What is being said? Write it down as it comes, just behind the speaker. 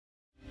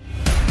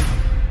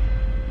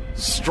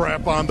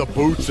strap on the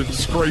boots and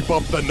scrape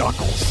up the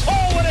knuckles.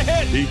 Oh, what a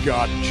hit! He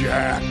got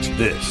jacked.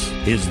 This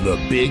is the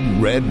Big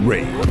Red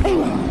Rage.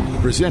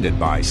 Presented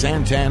by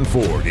Santan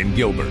Ford in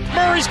Gilbert.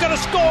 Murray's going to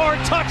score!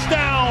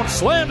 Touchdown!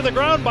 Slammed to the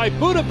ground by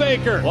Buda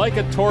Baker. Like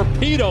a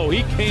torpedo,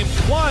 he came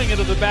flying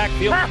into the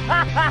backfield.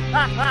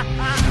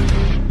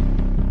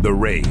 The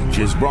Rage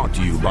is brought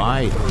to you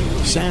by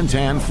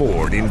Santan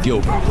Ford in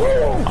Gilbert.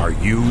 Are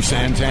you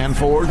Santan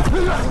Ford?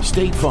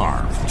 State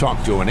Farm.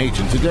 Talk to an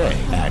agent today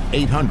at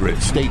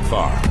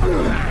 800-STATE-FARM.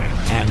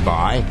 And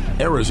by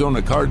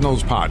Arizona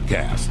Cardinals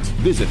Podcasts.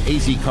 Visit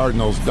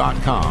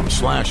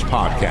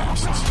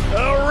azcardinals.com/podcasts.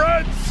 The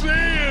Red Sea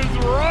is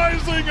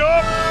rising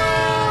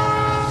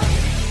up.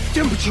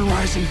 Temperature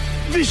rising.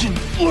 Vision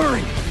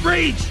blurring.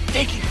 Rage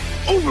taking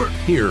over.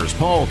 Here's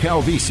Paul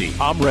Calvisi.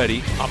 I'm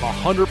ready. I'm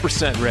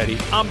 100% ready.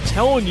 I'm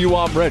telling you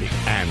I'm ready.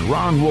 And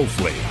Ron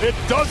Wolfley. It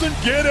doesn't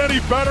get any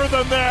better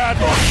than that.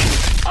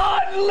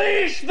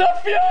 Unleash the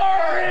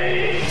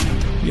fury!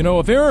 You know,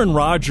 if Aaron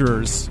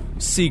Rodgers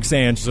seeks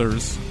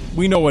answers,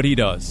 we know what he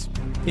does.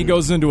 He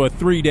goes into a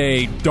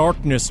 3-day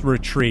darkness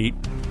retreat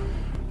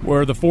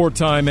where the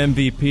 4-time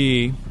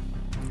MVP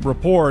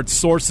reports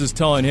sources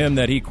telling him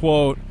that he,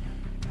 quote,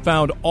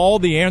 found all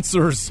the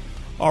answers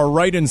are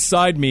right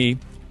inside me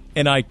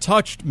and I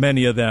touched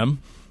many of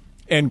them,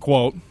 end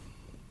quote.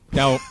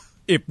 Now,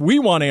 if we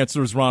want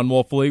answers, Ron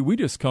Wolfley, we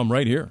just come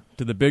right here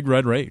to the Big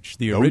Red Rage,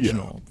 the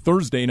original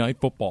Thursday Night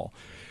Football.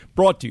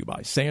 Brought to you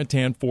by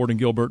Santan Ford and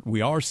Gilbert.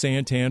 We are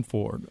Santan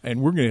Ford,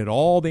 and we're going to get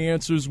all the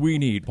answers we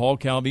need. Paul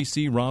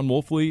Calvisi, Ron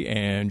Wolfley,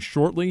 and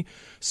shortly,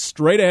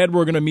 straight ahead,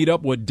 we're going to meet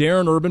up with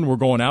Darren Urban. We're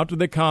going out to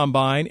the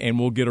Combine, and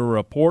we'll get a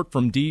report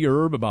from D.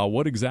 Urb about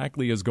what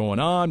exactly is going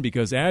on,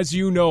 because as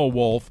you know,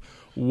 Wolf,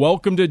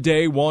 welcome to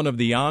day one of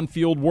the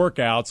on-field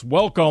workouts.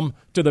 Welcome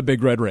to the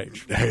Big Red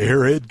Rage.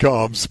 Here it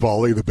comes,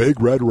 Paulie, the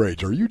Big Red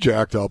Rage. Are you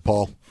jacked up,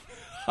 Paul?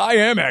 I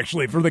am,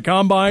 actually, for the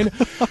Combine.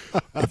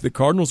 If the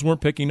Cardinals weren't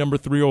picking number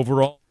 3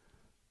 overall,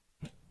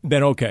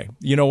 then okay.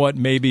 You know what?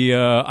 Maybe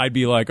I'd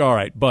be like, all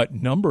right, but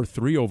number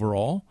 3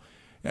 overall?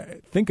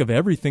 Think of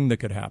everything that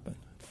could happen.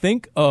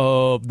 Think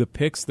of the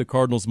picks the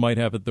Cardinals might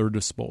have at their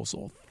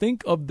disposal.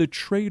 Think of the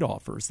trade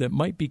offers that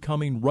might be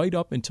coming right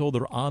up until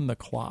they're on the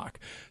clock.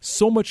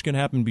 So much can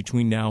happen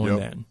between now and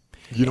then.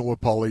 You know what,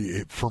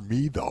 Paulie? For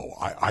me, though,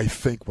 I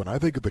think when I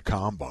think of the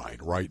Combine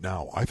right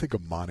now, I think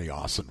of Monty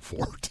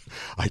Ossenfort.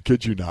 I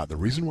kid you not. The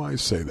reason why I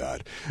say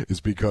that is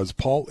because,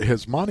 Paul,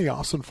 has Monty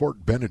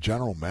Ossenfort been a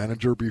general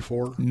manager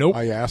before? Nope.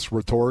 I asked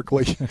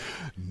rhetorically.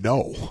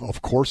 No,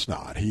 of course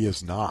not. He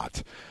is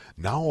not.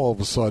 Now, all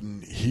of a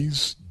sudden,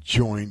 he's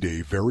joined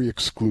a very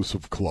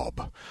exclusive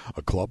club,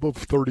 a club of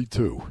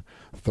 32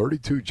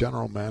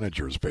 general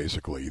managers,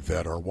 basically,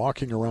 that are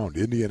walking around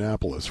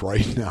Indianapolis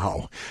right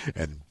now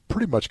and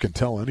pretty much can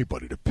tell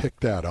anybody to pick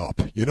that up.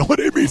 You know what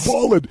I mean,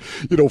 Paul? And,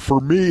 you know, for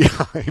me,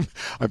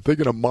 I'm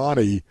thinking of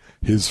Monty,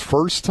 his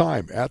first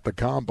time at the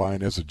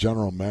Combine as a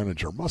general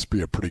manager must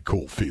be a pretty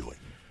cool feeling.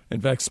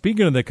 In fact,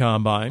 speaking of the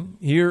Combine,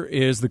 here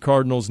is the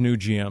Cardinals' new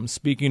GM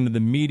speaking to the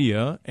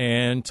media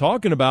and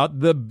talking about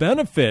the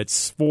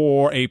benefits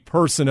for a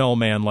personnel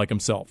man like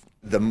himself.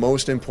 The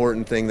most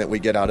important thing that we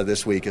get out of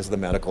this week is the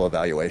medical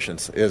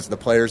evaluations, is the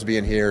players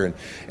being here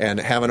and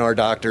having our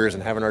doctors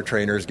and having our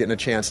trainers getting a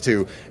chance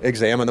to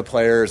examine the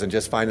players and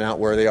just finding out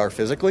where they are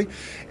physically.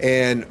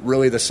 And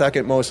really the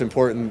second most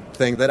important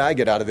thing that I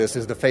get out of this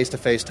is the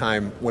face-to-face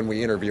time when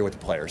we interview with the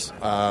players,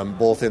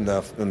 both in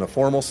the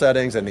formal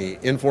settings and the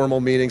informal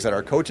meetings that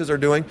our coaches are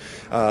doing.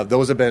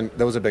 Those have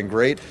been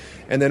great.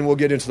 And then we'll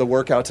get into the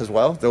workouts as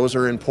well. Those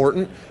are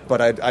important, but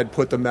I'd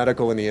put the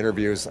medical and the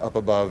interviews up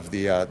above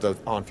the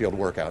on-field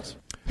workouts.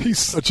 He's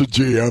such a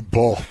GM,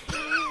 Paul.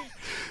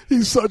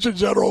 He's such a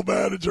general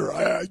manager.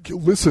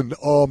 Listen,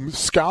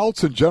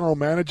 scouts and general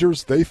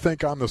managers, they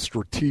think on the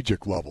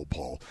strategic level,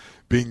 Paul,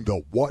 being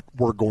the what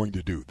we're going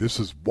to do. This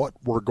is what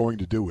we're going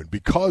to do. And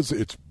because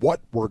it's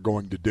what we're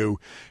going to do,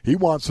 he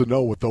wants to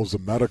know what those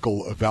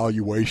medical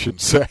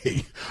evaluations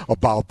say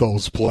about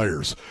those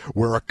players.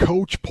 Where a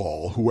coach,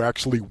 Paul, who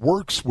actually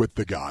works with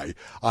the guy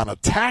on a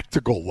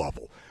tactical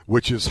level,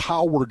 which is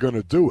how we're going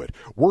to do it,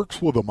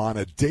 works with him on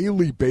a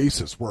daily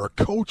basis, where a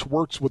coach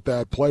works with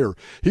that player,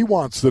 he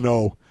wants to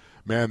know,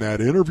 man, that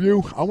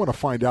interview, I want to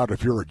find out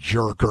if you're a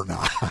jerk or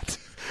not.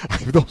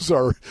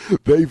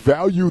 They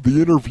value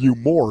the interview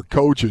more,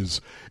 coaches,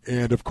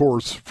 and of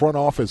course, front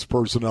office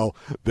personnel,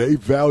 they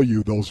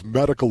value those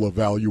medical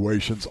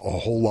evaluations a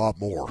whole lot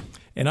more.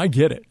 And I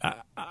get it.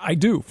 I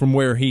do, from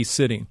where he's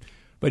sitting.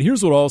 But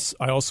here's what else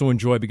I also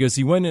enjoy, because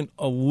he went in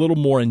a little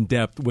more in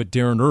depth with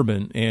Darren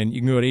Urban, and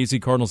you can go to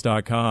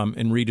azcardinals.com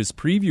and read his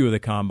preview of the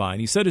Combine.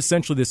 He said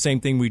essentially the same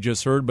thing we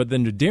just heard, but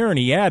then to Darren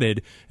he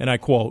added, and I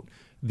quote,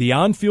 the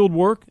on-field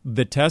work,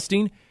 the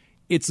testing,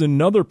 it's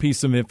another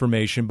piece of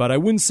information, but I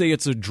wouldn't say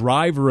it's a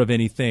driver of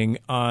anything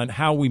on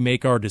how we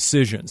make our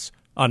decisions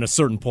on a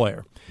certain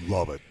player.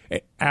 Love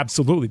it.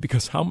 Absolutely,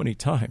 because how many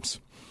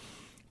times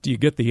do you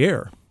get the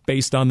air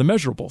based on the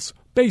measurables?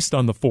 based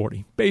on the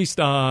 40, based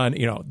on,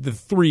 the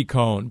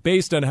 3-cone,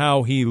 based on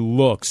how he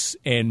looks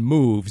and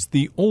moves,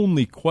 the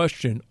only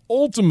question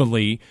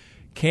ultimately,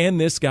 can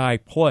this guy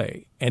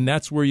play? And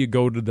that's where you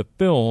go to the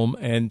film.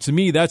 And to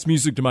me, that's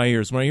music to my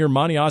ears. When I hear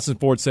Monty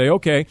Ossenfort say,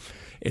 okay,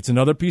 it's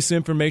another piece of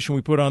information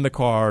we put on the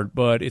card,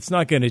 but it's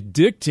not going to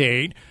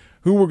dictate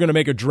who we're going to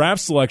make a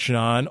draft selection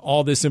on,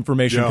 all this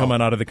information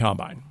coming out of the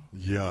combine.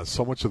 Yeah,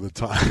 so much of the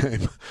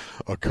time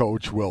a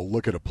coach will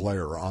look at a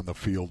player on the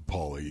field,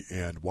 Paulie,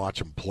 and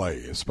watch him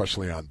play,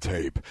 especially on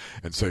tape,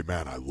 and say,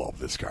 man, I love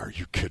this guy. Are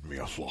you kidding me?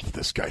 I love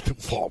this guy.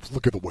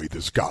 Look at the way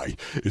this guy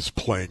is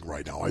playing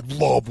right now. I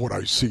love what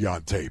I see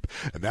on tape.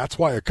 And that's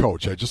why a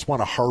coach, I just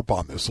want to harp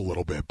on this a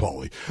little bit,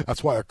 Paulie.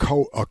 That's why a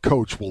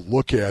coach will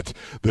look at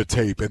the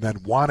tape and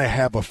then want to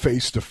have a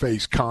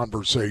face-to-face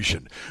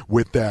conversation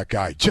with that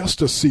guy just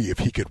to see if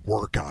he could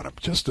work on him,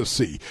 just to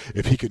see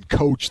if he can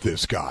coach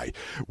this guy.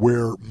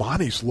 Where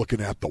Monty's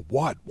looking at the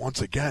what?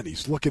 Once again,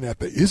 he's looking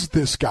at is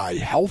this guy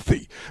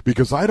healthy?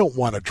 Because I don't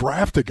want to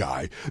draft a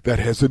guy that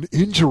has an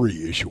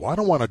injury issue. I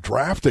don't want to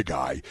draft a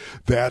guy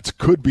that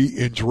could be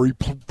injury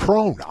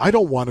prone. I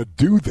don't want to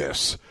do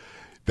this.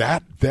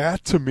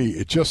 That to me,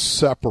 it just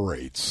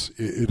separates.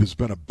 It has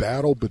been a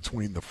battle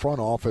between the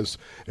front office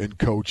and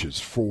coaches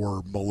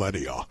for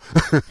millennia,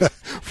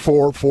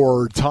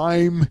 for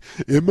time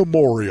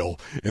immemorial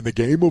in the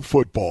game of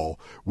football,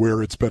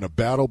 where it's been a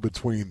battle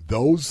between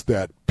those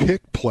that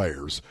pick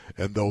players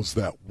and those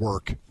that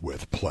work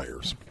with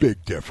players.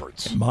 Big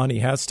difference. Monty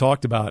has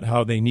talked about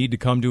how they need to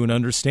come to an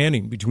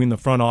understanding between the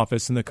front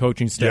office and the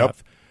coaching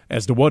staff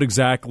as to what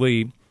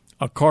exactly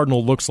a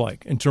Cardinal looks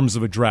like in terms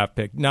of a draft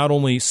pick, not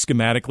only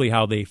schematically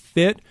how they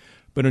fit,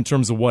 but in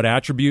terms of what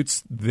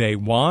attributes they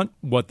want,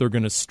 what they're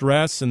going to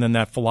stress, and then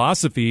that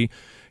philosophy.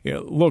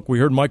 Look, we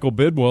heard Michael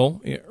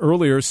Bidwell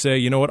earlier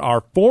say,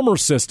 our former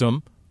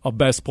system of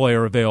best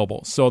player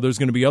available. So there's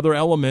going to be other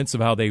elements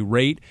of how they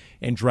rate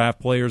and draft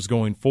players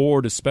going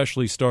forward,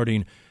 especially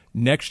starting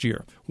next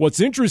year. What's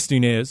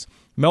interesting is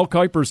Mel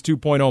Kiper's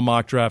 2.0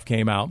 mock draft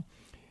came out,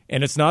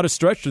 and it's not a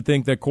stretch to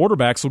think that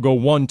quarterbacks will go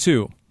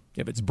 1-2.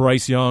 If it's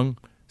Bryce Young,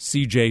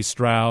 C.J.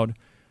 Stroud,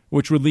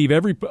 which would leave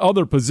every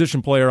other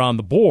position player on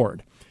the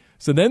board.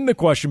 So then the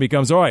question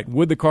becomes, all right,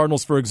 would the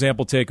Cardinals, for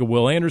example, take a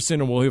Will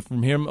Anderson, and we'll hear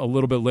from him a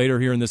little bit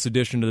later here in this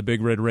edition to the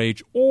Big Red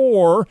Rage,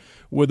 or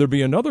would there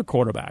be another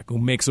quarterback who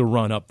makes a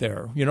run up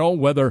there,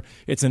 whether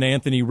it's an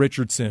Anthony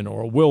Richardson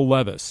or a Will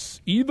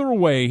Levis? Either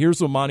way,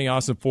 here's what Monty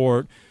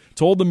Ossenfort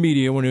told the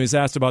media when he was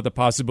asked about the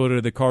possibility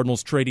of the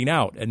Cardinals trading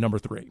out at number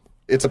 3.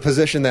 It's a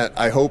position that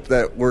I hope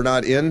that we're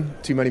not in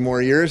too many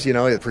more years.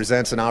 It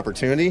presents an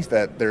opportunity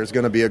that there's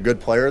going to be a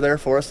good player there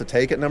for us to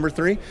take at number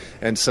 3.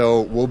 And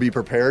so we'll be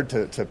prepared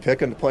to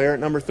pick a player at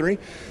number 3.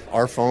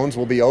 Our phones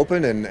will be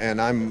open, and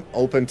I'm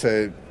open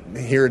to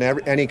hearing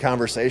any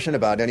conversation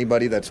about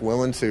anybody that's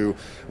willing to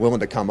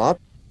come up.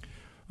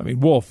 I mean,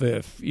 Wolf,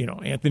 if,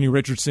 Anthony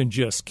Richardson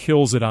just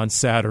kills it on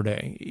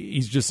Saturday,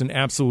 he's just an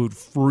absolute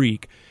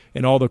freak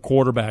in all the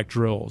quarterback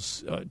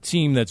drills. A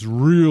team that's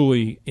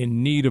really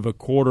in need of a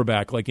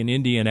quarterback, like in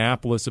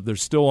Indianapolis, if they're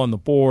still on the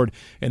board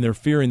and they're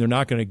fearing they're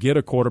not going to get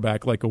a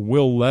quarterback like a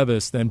Will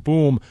Levis, then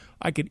boom,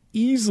 I could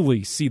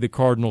easily see the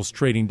Cardinals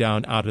trading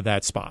down out of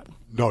that spot.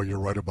 No, you're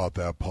right about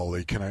that,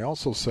 Paulie. Can I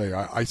also say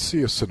I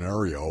see a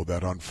scenario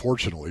that,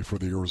 unfortunately, for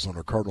the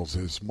Arizona Cardinals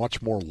is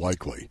much more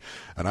likely.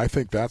 And I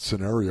think that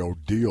scenario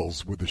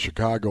deals with the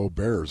Chicago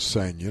Bears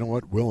saying, you know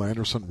what, Will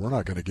Anderson, we're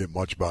not going to get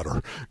much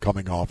better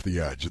coming off the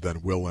edge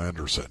than Will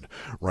Anderson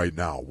right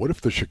now. What if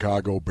the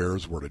Chicago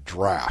Bears were to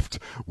draft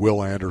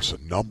Will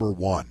Anderson, number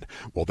 1?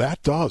 Well,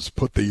 that does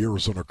put the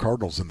Arizona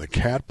Cardinals in the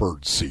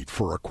catbird seat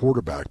for a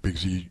quarterback,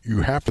 because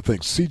you have to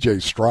think C.J.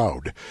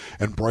 Stroud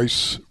and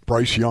Bryce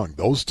Young,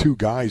 those two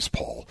guys,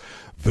 Paul,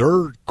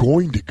 they're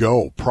going to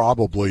go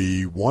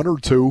probably 1 or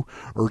 2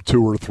 or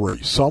 2 or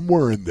 3,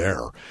 somewhere in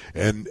there.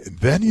 And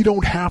then you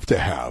don't have to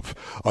have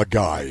a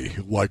guy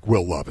like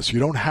Will Levis. You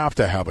don't have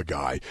to have a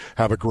guy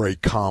have a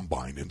great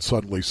combine and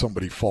suddenly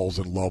somebody falls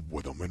in love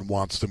with him and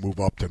wants to move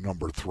up to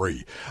number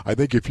 3. I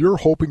think if you're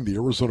hoping the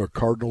Arizona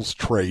Cardinals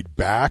trade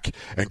back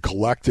and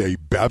collect a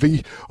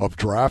bevy of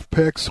draft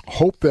picks,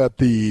 hope that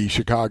the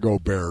Chicago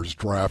Bears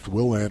draft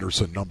Will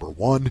Anderson number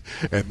 1,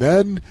 and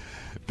then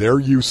there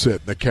you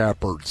sit in the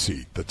catbird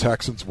seat. The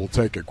Texans will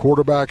take a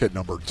quarterback at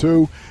number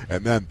 2,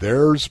 and then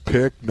there's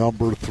pick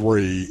number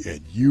 3,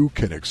 and you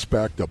can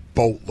expect a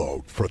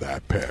boatload for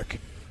that pick.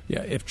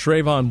 Yeah, if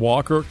Trayvon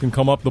Walker can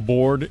come up the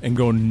board and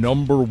go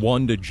number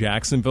 1 to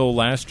Jacksonville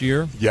last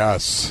year,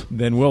 yes,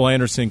 then Will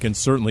Anderson can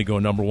certainly go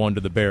number 1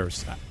 to the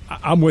Bears.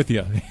 I'm with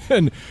you,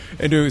 and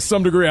to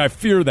some degree I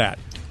fear that.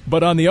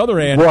 But on the other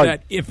hand,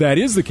 right, if that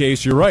is the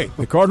case, you're right.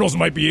 The Cardinals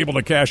might be able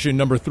to cash in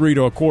number 3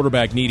 to a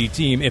quarterback-needy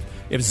team.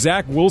 If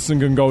Zach Wilson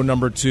can go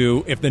number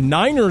 2, if the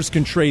Niners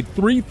can trade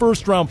 3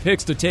 first-round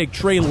picks to take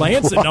Trey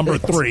Lance at number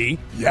 3,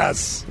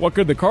 yes, what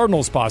could the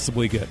Cardinals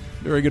possibly get?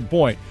 Very good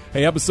point.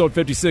 Hey, episode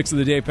 56 of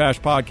the Dave Pasch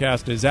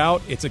podcast is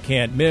out. It's a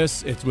can't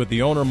miss. It's with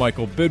the owner,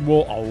 Michael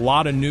Bidwell. A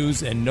lot of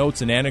news and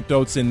notes and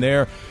anecdotes in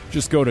there.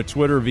 Just go to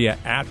Twitter via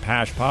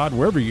 @PaschPod,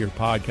 wherever your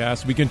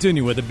podcast. We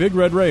continue with the Big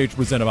Red Rage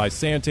presented by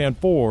Santan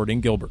Ford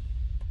in Gilbert.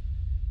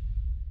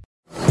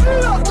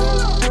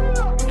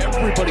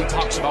 Everybody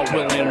talks about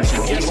Will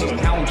Anderson. Yes, he's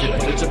talented,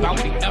 but it's about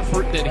the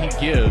effort that he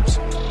gives.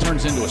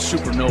 Turns into a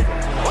supernova.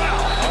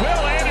 Wow,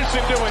 Will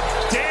Anderson doing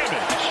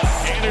damage.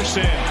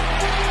 Anderson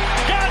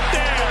got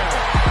there.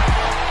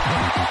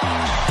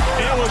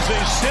 It was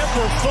a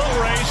simple foot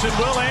race, and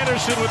Will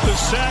Anderson with the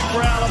sack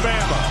for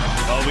Alabama.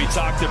 Oh, we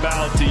talked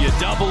about, do you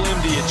double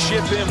him, do you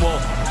chip him? Well,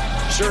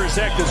 sure as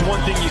heck, there's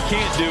one thing you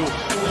can't do,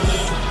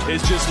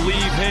 is just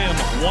leave him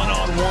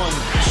one-on-one.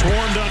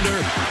 Swarmed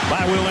under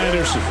by Will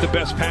Anderson. The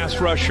best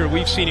pass rusher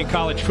we've seen in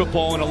college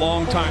football in a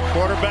long time.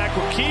 Quarterback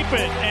will keep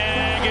it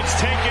and gets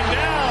taken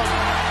down.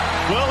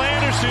 Will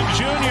Anderson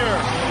Jr.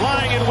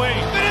 lying in wait.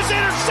 It is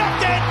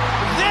intercepted.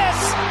 This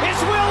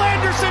is Will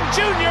Anderson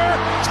Jr.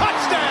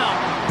 Touchdown.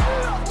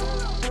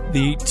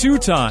 The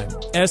two-time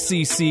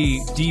SEC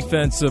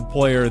Defensive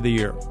Player of the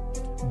Year.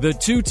 The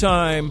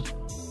two-time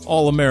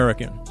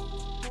All-American.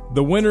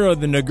 The winner of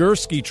the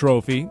Nagurski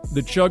Trophy,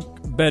 the Chuck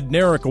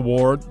Bednarik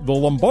Award, the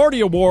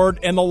Lombardi Award,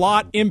 and the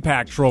Lott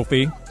Impact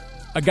Trophy.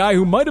 A guy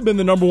who might have been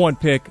the number one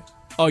pick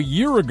a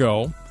year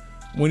ago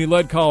when he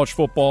led college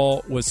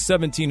football with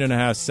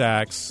 17.5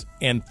 sacks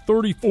and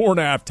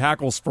 34.5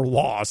 tackles for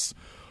loss,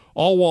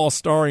 all while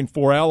starring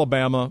for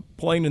Alabama,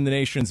 playing in the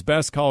nation's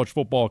best college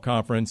football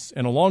conference.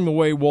 And along the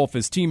way, Wolf,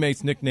 his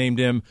teammates nicknamed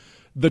him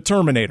the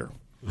Terminator.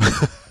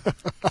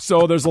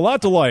 So there's a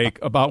lot to like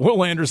about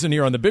Will Anderson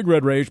here on the Big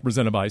Red Rage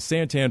presented by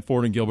Santan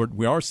Ford and Gilbert.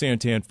 We are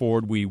Santan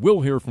Ford. We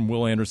will hear from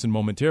Will Anderson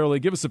momentarily.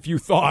 Give us a few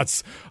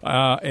thoughts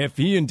if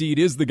he indeed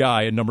is the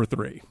guy at number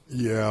 3.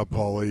 Yeah,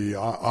 Paulie,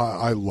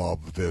 I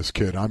love this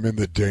kid. I'm in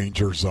the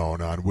danger zone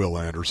on Will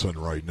Anderson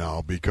right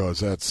now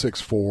because at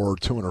 6'4",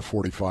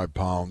 245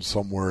 pounds,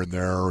 somewhere in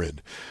there,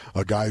 and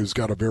a guy who's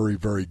got a very,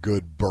 very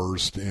good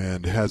burst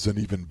and has an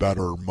even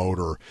better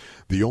motor.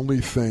 The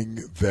only thing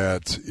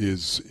that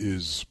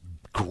is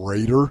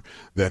greater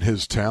than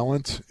his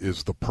talent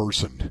is the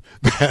person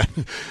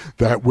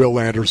that Will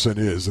Anderson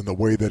is and the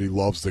way that he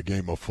loves the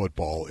game of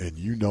football. And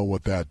you know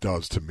what that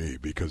does to me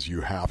because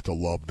you have to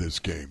love this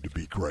game to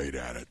be great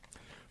at it.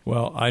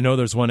 Well, I know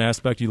there's one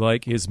aspect you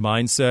like, his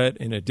mindset,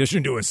 in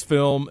addition to his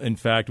film. In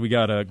fact, we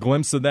got a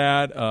glimpse of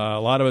that. A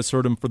lot of us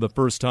heard him for the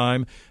first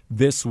time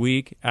this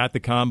week at the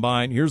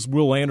Combine. Here's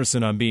Will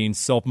Anderson on being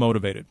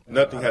self-motivated.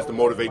 Nothing has to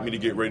motivate me to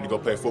get ready to go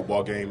play a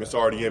football game. It's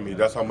already in me.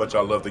 That's how much I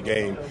love the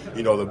game.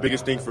 You know, the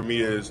biggest thing for me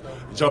is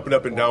jumping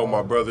up and down with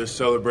my brothers,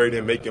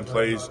 celebrating, making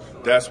plays.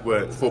 That's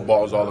what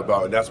football is all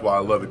about, and that's why I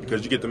love it,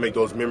 because you get to make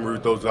those memories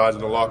with those guys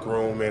in the locker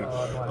room and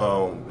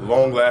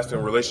long-lasting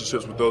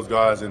relationships with those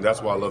guys, and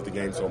that's why I love the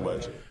game so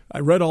much. I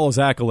read all his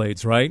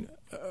accolades, right?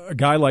 A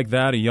guy like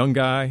that, a young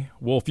guy,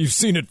 well, if you've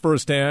seen it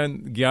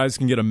firsthand, guys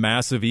can get a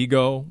massive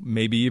ego,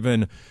 maybe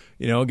even,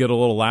 get a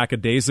little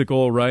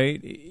lackadaisical,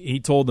 right? He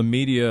told the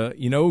media,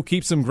 who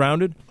keeps him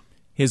grounded?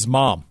 His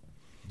mom.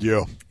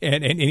 Yeah.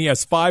 And he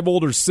has 5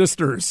 older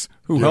sisters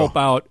who help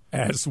out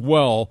as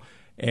well.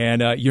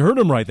 And you heard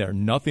him right there.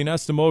 Nothing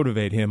has to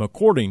motivate him,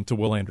 according to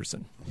Will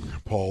Anderson.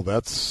 Paul,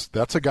 that's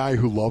a guy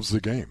who loves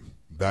the game.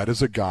 That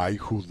is a guy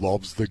who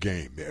loves the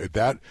game.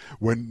 That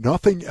when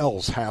nothing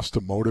else has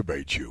to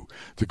motivate you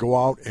to go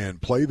out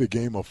and play the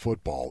game of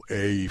football,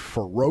 a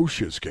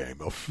ferocious game,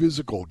 a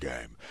physical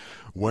game,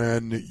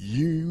 when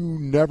you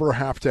never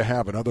have to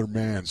have another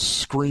man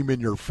scream in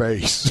your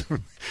face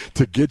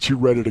to get you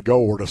ready to go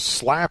or to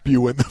slap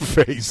you in the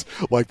face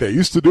like they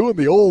used to do in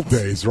the old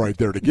days right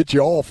there to get you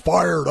all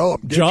fired up.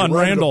 John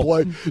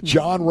Randall.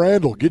 John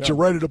Randall, get you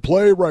ready to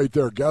play right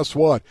there. Guess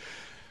what?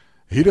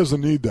 He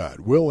doesn't need that.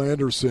 Will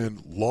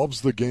Anderson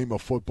loves the game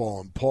of football.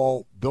 And,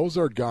 Paul, those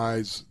are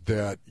guys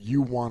that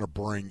you want to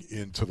bring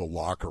into the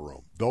locker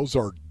room. Those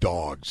are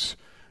dogs,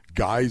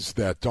 guys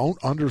that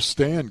don't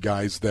understand,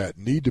 guys that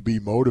need to be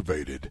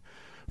motivated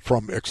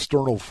from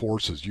external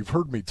forces. You've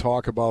heard me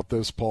talk about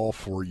this, Paul,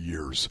 for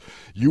years.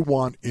 You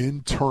want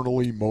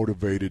internally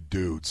motivated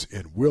dudes,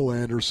 and Will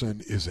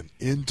Anderson is an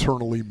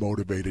internally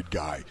motivated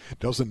guy.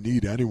 Doesn't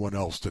need anyone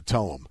else to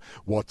tell him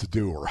what to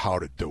do or how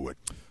to do it.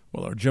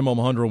 Well, our Jim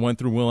Omohundro went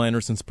through Will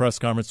Anderson's press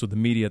conference with the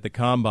media at the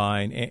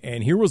Combine,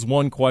 and here was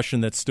one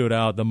question that stood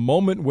out, the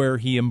moment where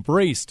he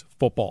embraced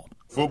football.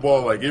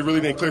 Football, it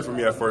really didn't click for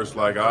me at first.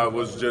 I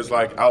was just,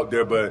 out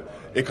there, but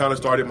it kind of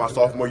started my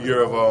sophomore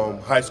year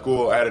of high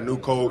school. I had a new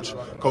coach,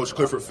 Coach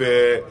Clifford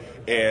Fedd,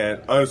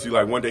 and honestly,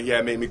 one day he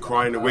had made me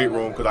cry in the weight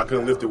room because I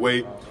couldn't lift the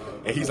weight,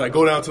 and he's like,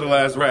 go down to the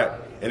last rack.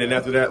 And then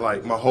after that,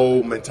 my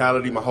whole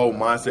mentality, my whole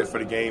mindset for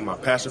the game, my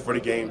passion for the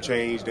game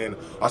changed, and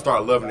I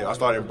started loving it. I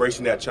started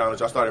embracing that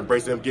challenge. I started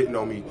embracing him getting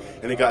on me,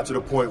 and it got to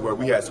the point where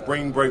we had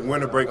spring break,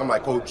 winter break. I'm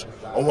like, Coach,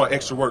 I want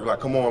extra work.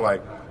 Come on, I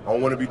don't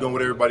want to be doing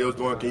what everybody else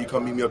doing. Can you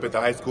come meet me up at the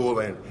high school?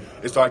 And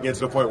it started getting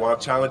to the point where I'm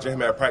challenging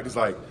him at practice,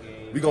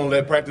 we going to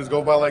let practice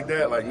go by like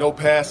that, like no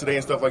pass today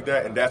and stuff like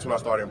that. And that's when I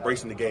started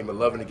embracing the game and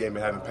loving the game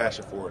and having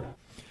passion for it.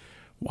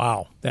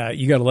 Wow.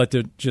 You got to let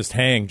it just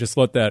hang. Just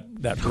let that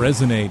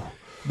resonate.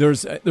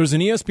 There's an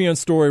ESPN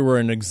story where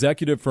an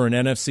executive for an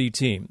NFC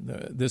team,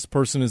 this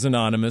person is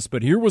anonymous,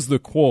 but here was the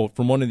quote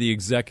from one of the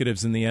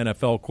executives in the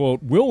NFL,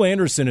 quote, "Will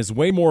Anderson is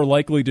way more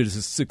likely to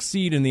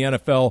succeed in the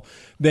NFL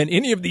than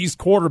any of these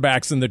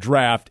quarterbacks in the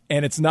draft,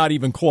 and it's not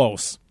even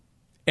close,"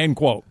 end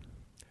quote.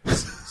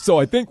 So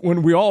I think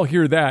when we all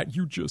hear that,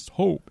 you just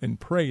hope and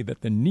pray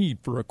that the need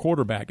for a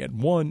quarterback at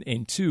 1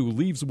 and 2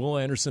 leaves Will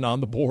Anderson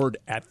on the board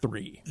at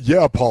 3.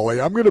 Yeah,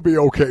 Paulie, I'm going to be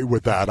okay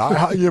with that.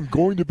 I am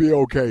going to be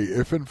okay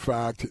if, in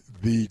fact,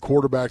 the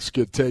quarterbacks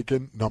get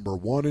taken number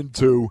 1 and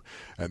 2,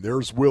 and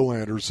there's Will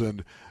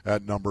Anderson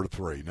at number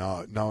 3.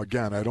 Now,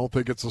 again, I don't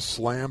think it's a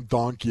slam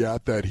dunk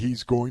yet that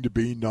he's going to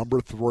be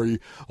number 3.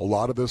 A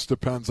lot of this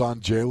depends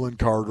on Jalen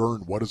Carter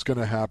and what is going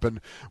to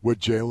happen with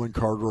Jalen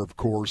Carter, of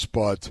course,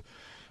 but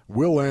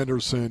Will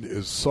Anderson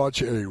is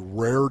such a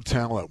rare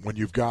talent when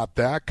you've got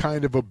that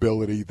kind of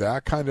ability,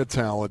 that kind of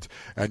talent,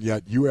 and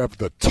yet you have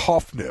the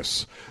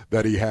toughness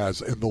that he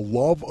has and the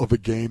love of the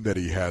game that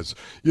he has.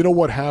 You know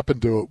what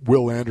happened to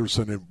Will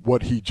Anderson and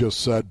what he just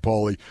said,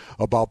 Paulie,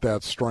 about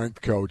that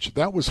strength coach?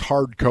 That was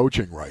hard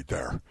coaching right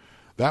there.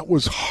 That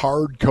was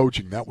hard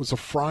coaching. That was a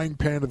frying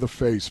pan to the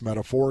face,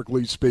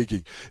 metaphorically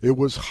speaking. It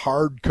was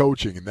hard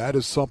coaching, and that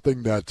is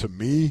something that, to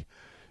me,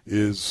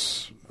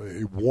 is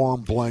a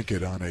warm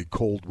blanket on a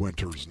cold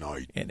winter's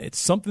night. And it's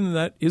something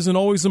that isn't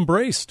always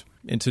embraced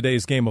in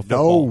today's game of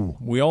football. No.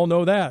 We all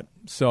know that.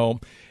 So,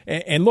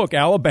 and look,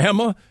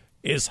 Alabama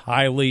is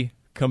highly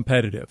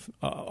competitive.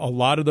 A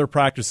lot of their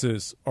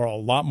practices are a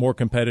lot more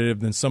competitive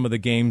than some of the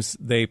games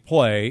they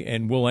play,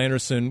 and Will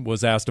Anderson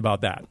was asked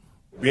about that.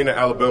 Being at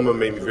Alabama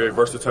made me very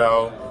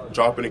versatile,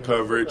 dropping in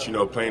coverage,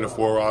 playing a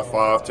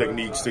 4-5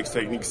 technique, 6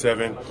 technique,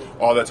 7,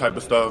 all that type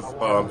of stuff,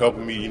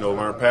 helping me,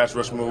 learn pass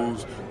rush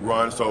moves,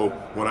 run. So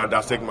when I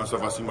dissect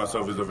myself, I see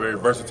myself as a very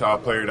versatile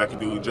player that can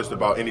do just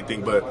about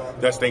anything.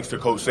 But that's thanks to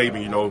Coach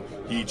Saban.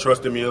 He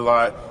trusted me a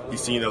lot.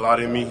 He's seen a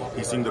lot in me.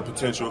 He's seen the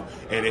potential,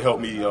 and it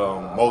helped me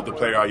mold the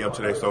player I am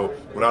today. So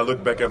when I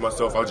look back at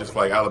myself, I just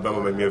feel like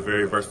Alabama made me a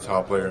very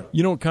versatile player.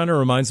 It kind of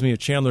reminds me of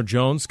Chandler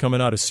Jones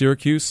coming out of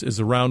Syracuse as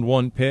a round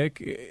 1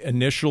 pick.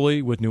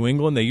 Initially with New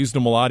England, they used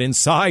him a lot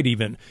inside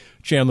even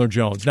Chandler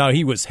Jones. Now,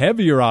 he was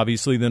heavier,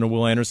 obviously, than a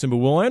Will Anderson, but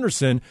Will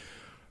Anderson,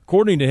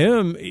 according to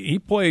him, he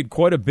played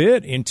quite a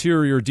bit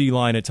interior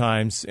D-line at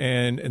times,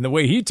 and the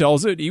way he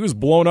tells it, he was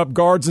blowing up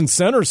guards and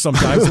centers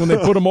sometimes when they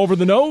put him over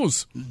the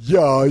nose.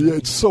 Yeah,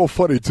 it's so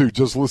funny, too,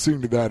 just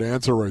listening to that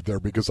answer right there,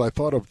 because I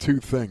thought of 2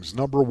 things.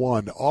 Number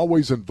 1,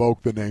 always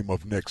invoke the name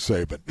of Nick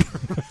Saban.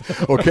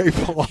 Okay,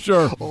 Paul?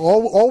 Sure.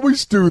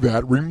 Always do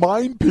that.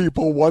 Remind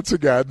people, once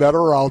again, that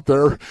are out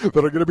there that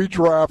are going to be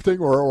drafting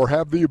or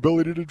have the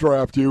ability to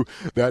draft you,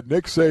 that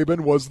Nick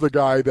Saban was the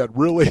guy that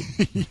really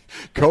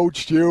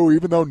coached you,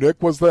 even though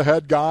Nick was the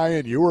head guy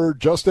and you were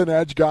just an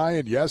edge guy,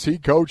 and yes, he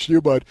coached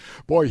you, but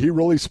boy, he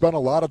really spent a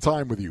lot of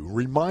time with you.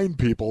 Remind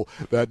people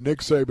that Nick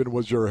Saban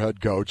was your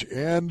head coach,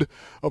 and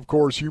of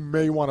course, you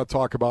may want to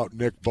talk about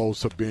Nick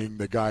Bosa being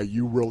the guy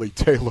you really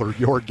tailored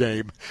your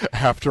game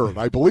after, and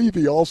I believe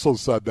he also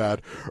said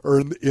that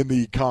in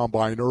the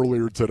combine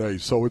earlier today,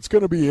 so it's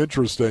going to be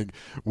interesting.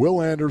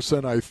 Will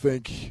Anderson, I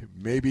think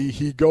maybe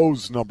he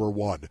goes number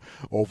 1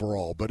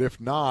 overall, but if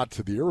not,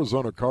 the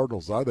Arizona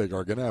Cardinals, I think,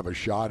 are going to have a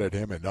shot at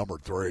him at number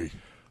 3.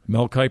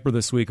 Mel Kiper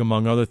this week,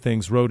 among other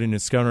things, wrote in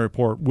his scouting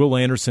report, Will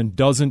Anderson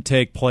doesn't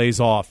take plays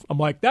off. I'm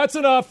like, that's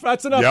enough.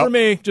 That's enough for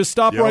me. Just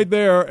stop right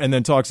there. And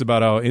then talks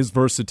about how his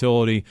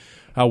versatility,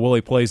 how well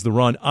he plays the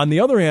run. On the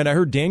other hand, I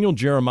heard Daniel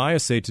Jeremiah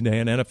say today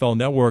on NFL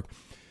Network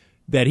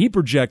that he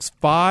projects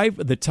 5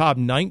 of the top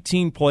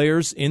 19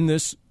 players in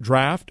this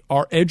draft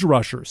are edge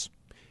rushers.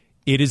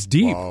 It is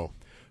deep. Wow.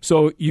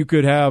 So you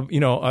could have,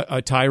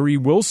 a Tyree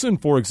Wilson,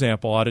 for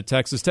example, out of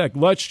Texas Tech.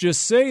 Let's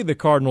just say the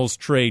Cardinals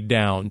trade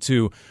down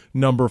to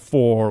number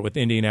 4 with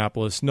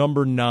Indianapolis,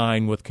 number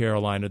 9 with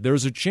Carolina.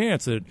 There's a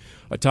chance that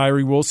a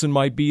Tyree Wilson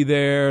might be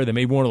there. That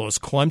maybe one of those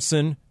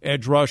Clemson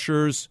edge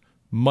rushers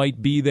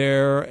might be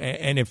there.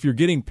 And if you're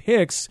getting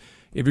picks,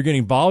 if you're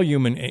getting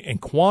volume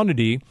and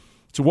quantity,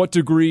 to what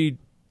degree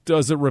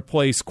does it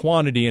replace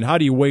quantity, and how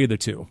do you weigh the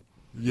two?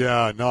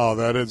 Yeah, no,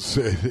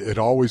 it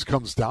always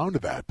comes down to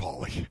that,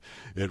 Paulie.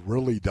 It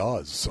really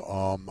does.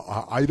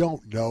 I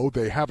don't know.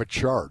 They have a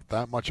chart.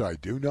 That much I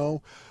do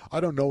know. I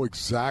don't know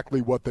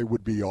exactly what they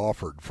would be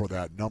offered for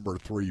that number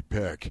 3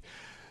 pick.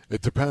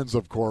 It depends,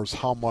 of course,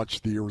 how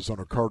much the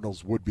Arizona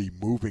Cardinals would be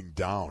moving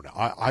down.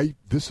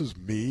 This is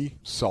me,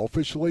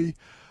 selfishly.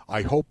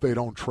 I hope they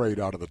don't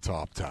trade out of the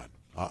top 10.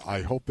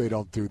 I hope they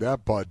don't do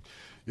that, but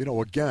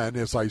again,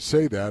 as I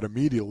say that,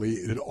 immediately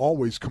it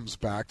always comes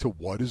back to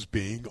what is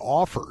being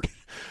offered.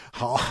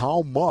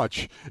 how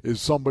much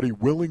is somebody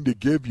willing to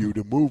give you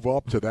to move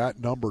up to that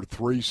number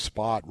 3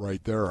 spot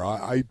right there?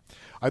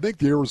 I think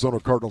the Arizona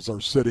Cardinals are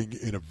sitting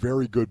in a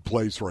very good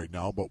place right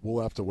now, but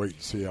we'll have to wait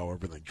and see how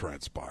everything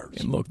transpires.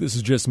 And look, this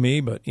is just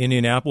me, but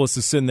Indianapolis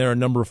is sitting there at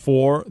number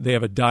 4. They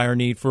have a dire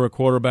need for a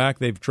quarterback.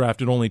 They've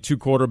drafted only 2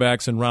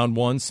 quarterbacks in round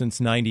 1 since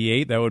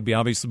 '98. That would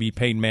obviously be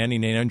Peyton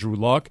Manning and Andrew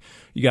Luck.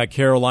 You got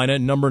Carolina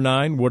at number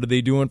 9. What are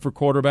they doing for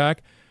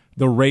quarterback?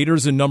 The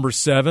Raiders in number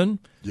 7.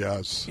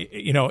 Yes.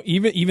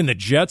 Even the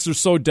Jets are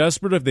so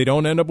desperate if they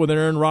don't end up with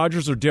Aaron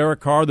Rodgers or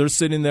Derek Carr. They're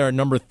sitting there at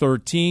number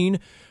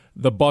 13.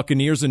 The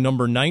Buccaneers at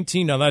number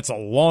 19. Now, that's a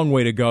long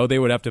way to go. They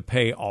would have to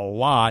pay a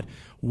lot.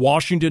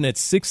 Washington at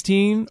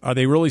 16. Are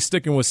they really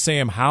sticking with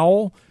Sam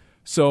Howell?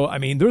 So, I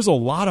mean, there's a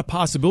lot of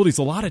possibilities,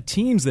 a lot of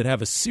teams that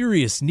have a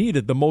serious need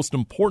at the most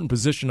important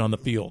position on the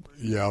field.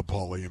 Yeah,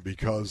 Paulie, and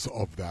because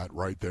of that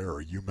right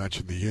there, you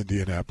mentioned the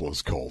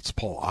Indianapolis Colts.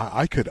 Paul,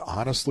 I could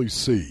honestly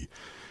see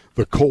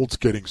the Colts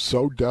getting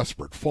so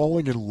desperate,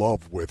 falling in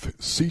love with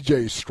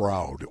C.J.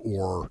 Stroud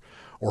or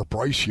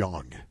Bryce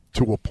Young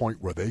to a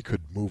point where they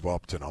could move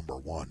up to number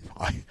 1.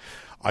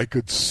 I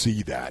could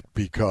see that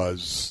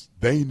because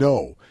they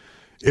know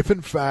if,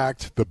 in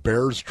fact, the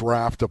Bears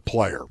draft a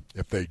player,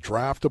 if they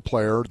draft a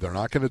player, they're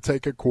not going to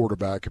take a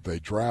quarterback. If they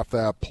draft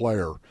that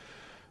player,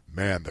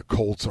 man, the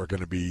Colts are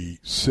going to be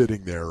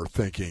sitting there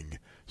thinking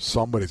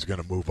somebody's going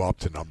to move up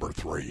to number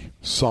 3.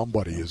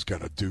 Somebody is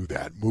going to do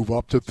that, move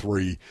up to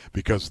 3,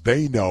 because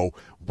they know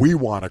we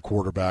want a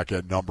quarterback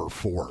at number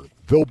 4.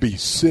 They'll be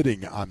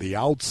sitting on the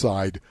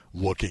outside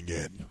looking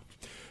in.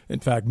 In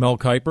fact, Mel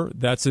Kiper,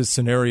 that's his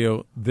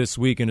scenario this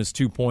week in his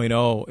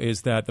 2.0,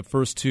 is that the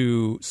first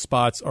 2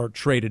 spots are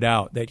traded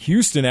out. That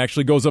Houston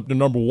actually goes up to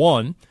number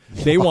 1.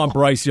 They want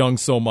Bryce Young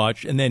so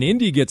much. And then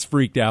Indy gets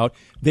freaked out.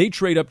 They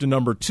trade up to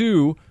number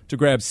 2 to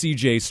grab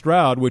C.J.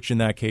 Stroud, which in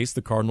that case,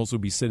 the Cardinals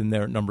would be sitting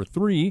there at number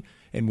 3,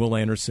 and Will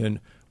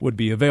Anderson would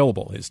be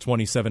available. His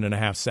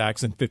 27.5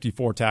 sacks and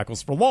 54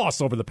 tackles for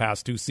loss over the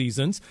past 2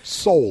 seasons.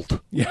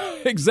 Sold. Yeah,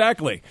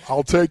 exactly.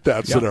 I'll take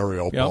that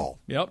scenario, Paul.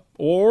 Yep.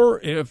 Or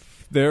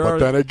if there But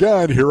then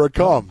again, here it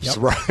comes,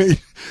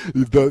 right?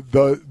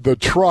 The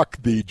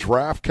truck, the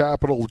draft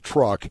capital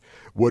truck,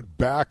 would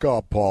back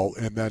up, Paul,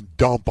 and then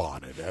dump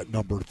on it at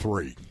number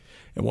 3.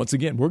 And once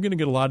again, we're going to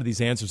get a lot of these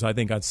answers, I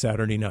think, on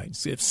Saturday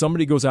nights. If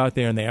somebody goes out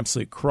there and they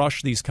absolutely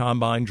crush these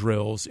combine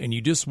drills and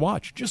you just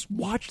watch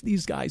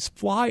these guys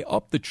fly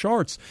up the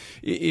charts.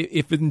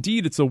 If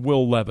indeed it's a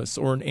Will Levis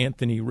or an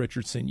Anthony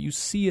Richardson, you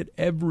see it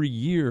every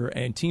year,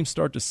 and teams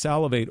start to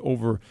salivate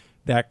over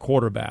that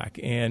quarterback,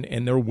 and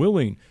they're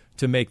willing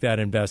to make that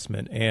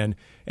investment and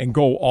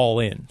go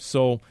all in.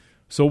 So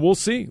we'll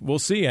see,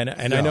 and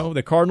I know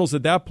the Cardinals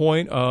at that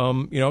point,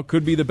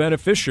 could be the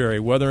beneficiary.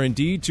 Whether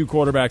indeed 2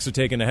 quarterbacks are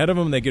taken ahead of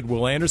them, they get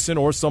Will Anderson,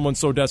 or someone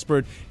so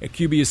desperate at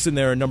QB is sitting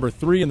there at number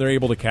 3, and they're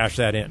able to cash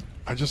that in.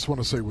 I just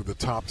want to say, with the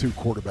top 2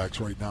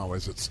 quarterbacks right now,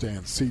 as it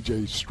stands,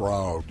 C.J.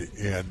 Stroud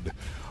and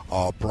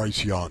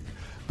Bryce Young,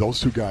 those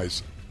 2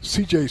 guys.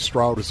 C.J.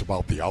 Stroud is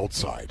about the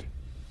outside.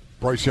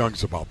 Bryce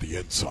Young's about the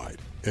inside,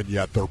 and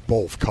yet they're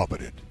both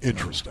coveted.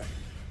 Interesting.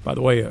 By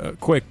the way, a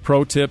quick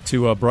pro tip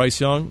to Bryce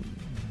Young.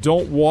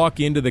 Don't walk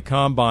into the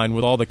combine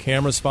with all the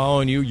cameras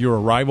following you, your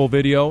arrival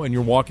video, and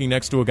you're walking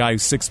next to a guy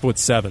who's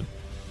 6'7".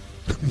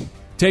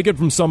 Take it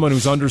from someone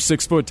who's under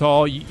 6 foot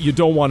tall. You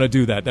don't want to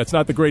do that. That's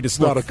not the greatest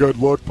look. Not a good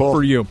look, Paul.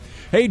 For you.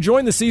 Hey,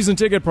 join the season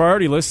ticket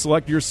priority list.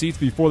 Select your seats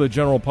before the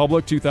general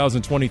public.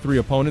 2023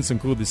 opponents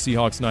include the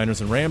Seahawks,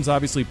 Niners, and Rams,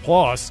 obviously,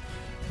 plus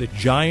the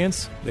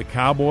Giants, the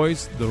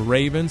Cowboys, the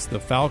Ravens, the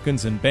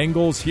Falcons, and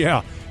Bengals.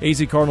 Yeah,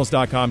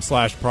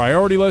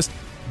 azcardinals.com/priority list.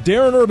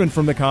 Darren Urban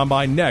from the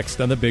Combine next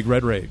on the Big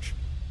Red Rage.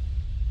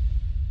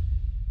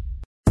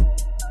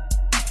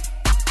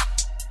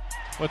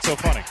 What's so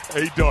funny?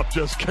 A-Dub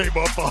just came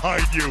up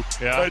behind you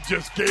and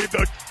just gave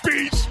the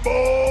beast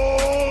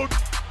mode.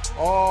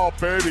 Oh,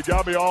 baby,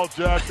 got me all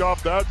jacked up.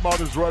 That mud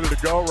is ready to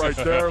go right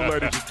there,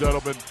 ladies and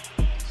gentlemen.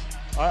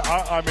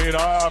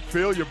 I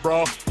feel you,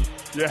 bro.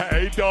 Yeah,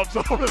 A-Dub's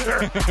over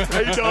there.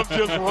 A-Dub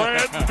just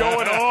ran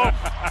going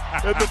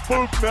off in the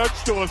booth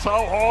next to us.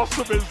 How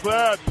awesome is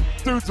that?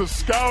 Dude's a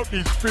scout,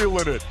 and he's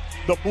feeling it.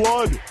 The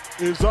blood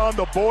is on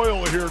the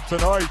boil here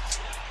tonight.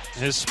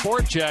 His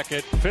sport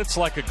jacket fits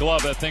like a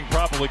glove. That thing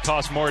probably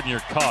costs more than your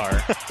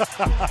car.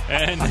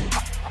 And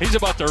he's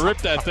about to rip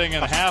that thing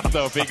in half,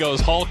 though, if he goes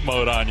Hulk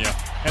mode on you.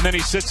 And then he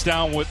sits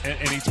down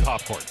and eats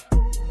popcorn.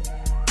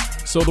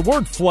 So the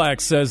word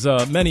flex has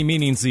many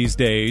meanings these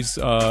days.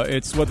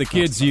 It's what the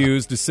kids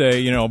use to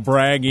say,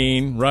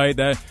 bragging,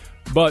 right?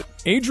 But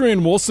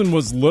Adrian Wilson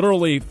was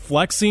literally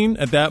flexing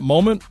at that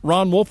moment,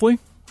 Ron Wolfley?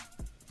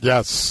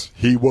 Yes,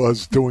 he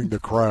was doing the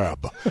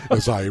crab,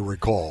 as I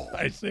recall.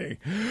 I see.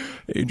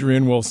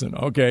 Adrian Wilson.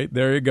 Okay,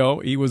 there you go.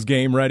 He was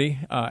game ready.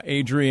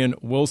 Adrian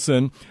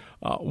Wilson,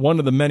 one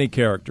of the many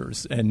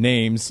characters and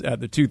names at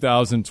the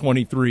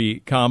 2023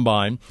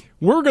 Combine.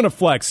 We're going to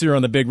flex here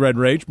on the Big Red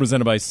Rage,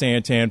 presented by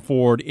Santan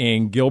Ford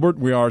in Gilbert.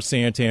 We are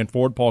Santan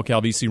Ford, Paul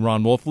Calvisi,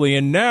 Ron Wolfley,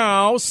 and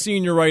now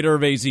senior writer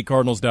of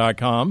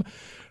azcardinals.com.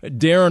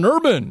 Darren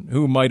Urban,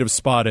 who might have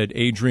spotted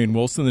Adrian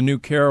Wilson, the new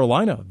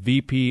Carolina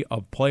VP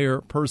of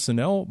Player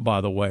Personnel,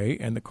 by the way,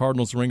 and the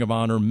Cardinals Ring of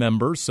Honor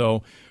member.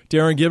 So,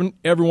 Darren, giving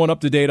everyone up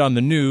to date on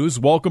the news.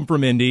 Welcome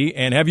from Indy,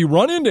 and have you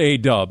run into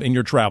A-Dub in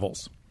your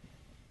travels?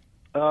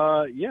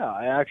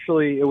 Yeah,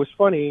 it was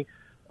funny.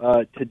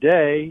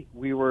 Today,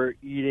 we were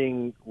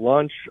eating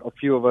lunch, a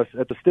few of us,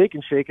 at the Steak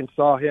and Shake, and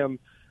saw him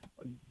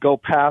go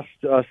past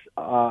us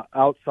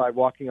outside,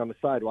 walking on the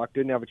sidewalk.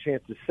 Didn't have a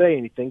chance to say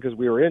anything because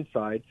we were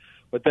inside.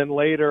 But then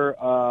later,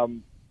 a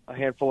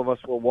handful of us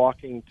were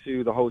walking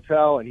to the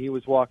hotel, and he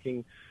was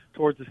walking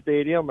towards the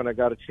stadium, and I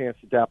got a chance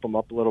to dap him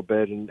up a little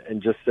bit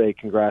and just say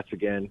congrats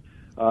again.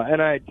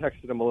 And I had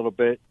texted him a little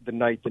bit the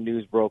night the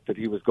news broke that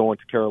he was going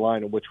to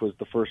Carolina, which was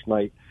the first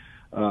night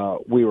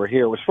we were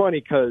here. It was funny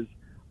because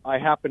I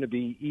happened to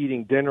be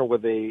eating dinner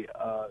with a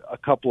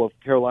couple of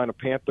Carolina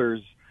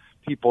Panthers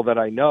people that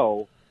I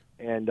know,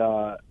 and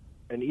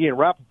Ian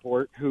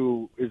Rappaport,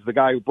 who is the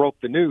guy who broke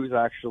the news,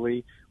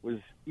 actually was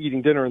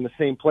eating dinner in the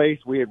same place.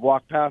 We had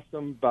walked past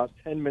him about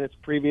 10 minutes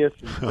previous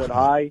and said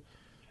hi,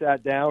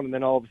 sat down, and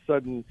then all of a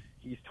sudden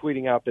he's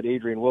tweeting out that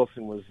Adrian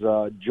Wilson was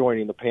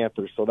joining the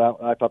Panthers. So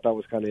I thought that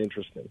was kind of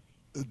interesting.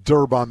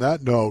 Derb, on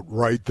that note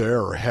right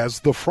there,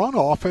 has the front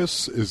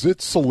office, is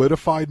it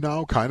solidified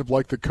now, kind of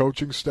like the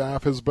coaching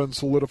staff has been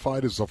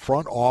solidified? Is the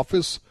front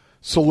office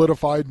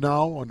solidified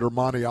now under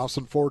Monty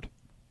Ossenfort?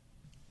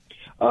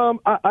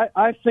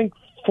 I think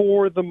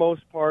for the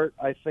most part,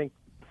 I think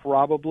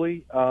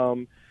probably.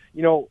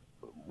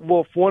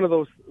 Wolf, one of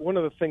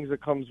the things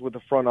that comes with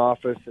the front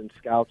office and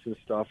scouts and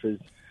stuff is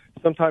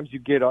sometimes you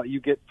get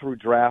through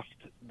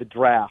the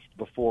draft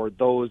before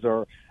those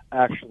are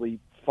actually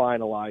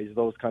finalized,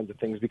 those kinds of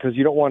things, because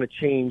you don't want to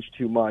change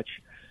too much.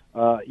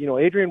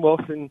 Adrian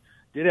Wilson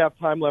did have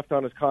time left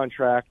on his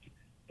contract,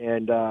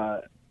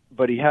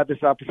 but he had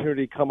this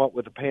opportunity to come up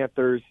with the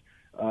Panthers.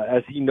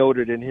 As he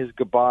noted in his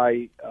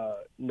goodbye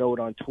note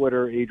on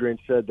Twitter, Adrian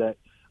said that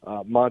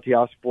Monty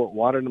Ossenfort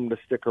wanted him to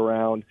stick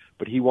around,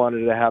 but he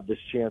wanted to have this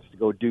chance to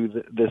go do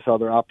this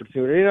other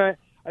opportunity. And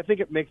I think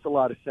it makes a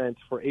lot of sense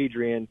for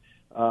Adrian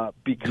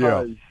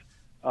because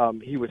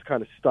he was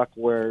kind of stuck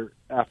where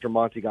after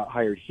Monty got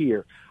hired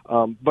here.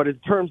 But in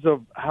terms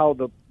of how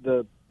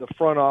the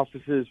front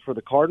office is for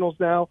the Cardinals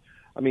now,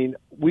 I mean,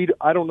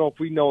 I don't know if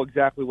we know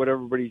exactly what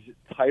everybody's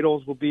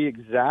titles will be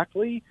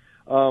exactly,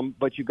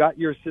 but you got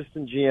your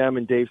assistant GM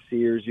and Dave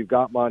Sears. You've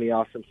got Monty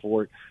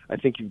Ossenfort. I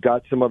think you've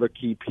got some other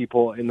key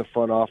people in the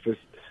front office,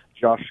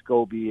 Josh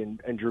Scobie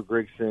and Drew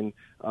Grigson,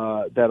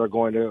 that are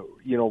going to,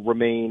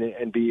 remain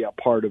and be a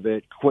part of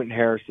it. Quentin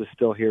Harris is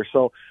still here.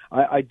 So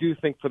I do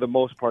think for the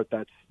most part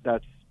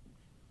that's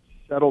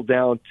settled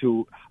down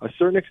to a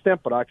certain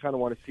extent, but I kind of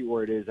want to see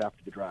where it is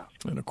after the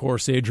draft. And, of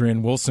course,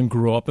 Adrian Wilson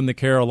grew up in the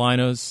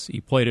Carolinas. He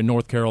played at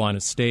North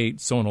Carolina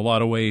State, so in a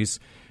lot of ways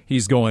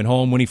he's going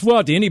home. When he flew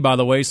out to Indy, by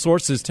the way,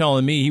 sources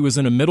telling me he was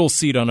in a middle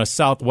seat on a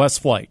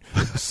Southwest flight.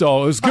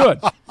 So it was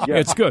good. Yeah.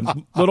 It's good.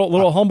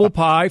 Little humble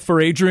pie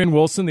for Adrian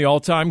Wilson, the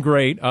all-time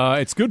great.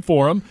 It's good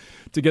for him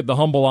to get the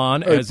humble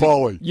on. Hey,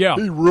 Paulie,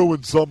 he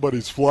ruined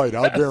somebody's flight.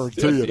 I'll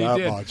guarantee you that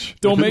did. Much.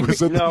 Don't make me.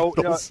 No,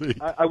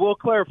 I will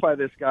clarify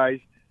this, guys.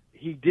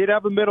 He did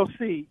have a middle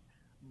seat,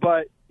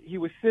 but he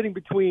was sitting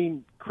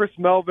between Chris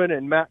Melvin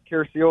and Matt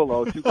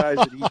Carciolo, two guys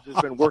that he's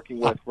just been working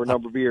with for a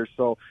number of years.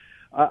 So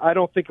I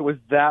don't think it was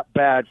that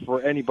bad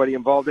for anybody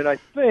involved. And I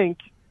think,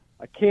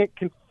 I can't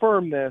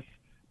confirm this,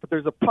 but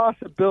there's a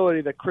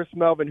possibility that Chris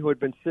Melvin, who had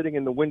been sitting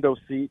in the window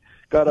seat,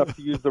 got up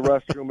to use the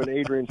restroom, and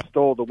Adrian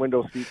stole the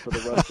window seat for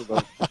the rest of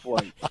the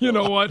flight. You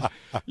know what?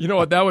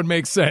 That would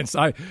make sense.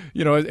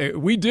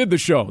 We did the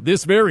show,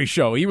 this very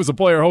show. He was a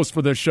player host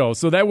for this show,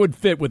 so that would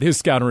fit with his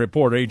scouting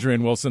report,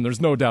 Adrian Wilson.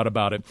 There's no doubt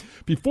about it.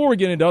 Before we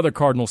get into other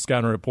Cardinal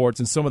scouting reports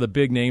and some of the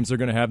big names they're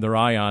going to have their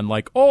eye on,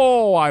 like,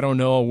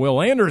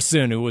 Will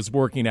Anderson, who was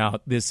working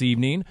out this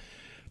evening.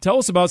 Tell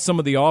us about some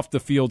of the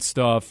off-the-field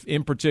stuff,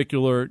 in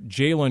particular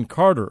Jalen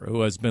Carter,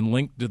 who has been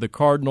linked to the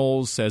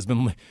Cardinals, has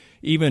been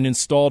even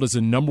installed as a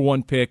number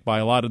one pick by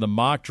a lot of the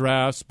mock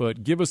drafts.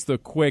 But give us the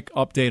quick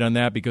update on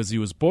that, because he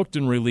was booked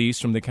and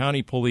released from the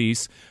county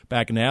police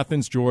back in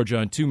Athens, Georgia,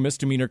 on 2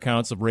 misdemeanor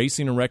counts of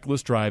racing and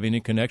reckless driving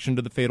in connection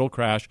to the fatal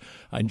crash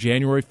on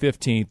January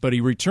 15th. But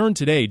he returned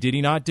today, did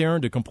he not,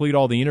 Darren, to complete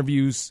all the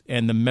interviews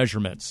and the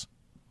measurements?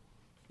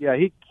 Yeah,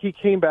 he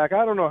came back.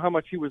 I don't know how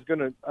much he was going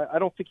to – I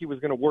don't think he was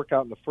going to work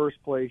out in the first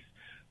place.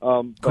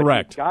 But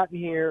correct. He had gotten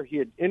here. He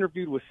had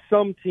interviewed with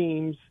some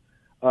teams,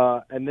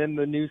 and then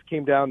the news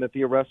came down that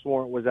the arrest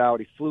warrant was out.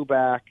 He flew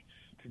back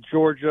to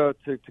Georgia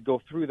to go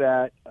through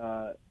that.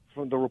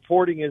 From the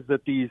reporting is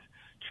that these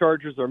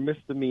charges are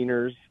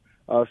misdemeanors.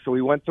 So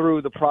he went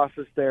through the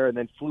process there and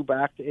then flew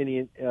back to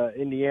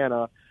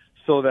Indiana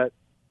so that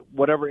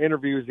whatever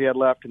interviews he had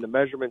left and the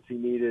measurements he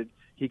needed,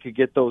 he could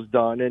get those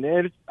done.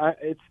 And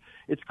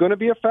it's going to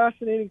be a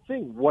fascinating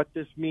thing what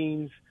this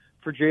means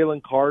for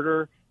Jalen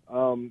Carter.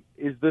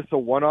 Is this a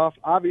one-off?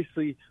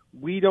 Obviously,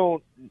 we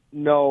don't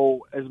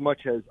know as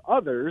much as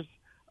others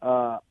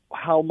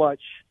how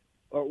much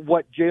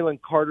what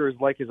Jalen Carter is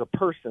like as a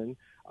person,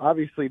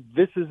 obviously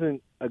this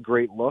isn't a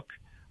great look.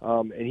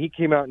 And he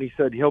came out and he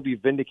said he'll be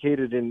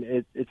vindicated,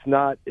 and it's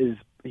not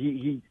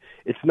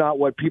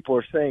what people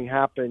are saying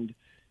happened.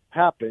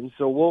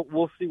 So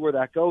we'll see where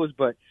that goes.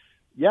 But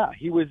yeah,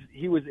 he was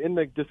in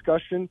the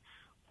discussion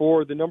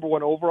for the number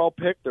 1 overall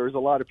pick. There's a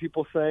lot of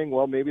people saying,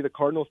 well, maybe the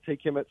Cardinals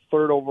take him at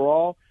 3rd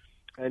overall.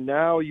 And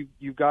now you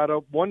got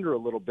to wonder a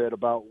little bit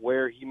about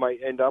where he might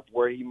end up,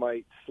 where he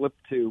might slip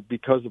to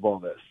because of all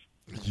this.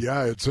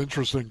 Yeah, it's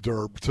interesting,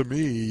 Derb. To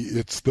me,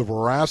 it's the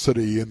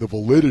veracity and the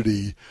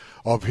validity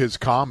of his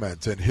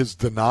comment and his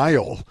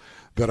denial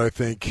that I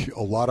think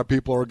a lot of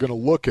people are going to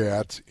look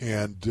at,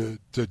 and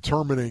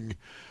determining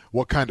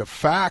what kind of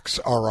facts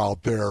are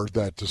out there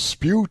that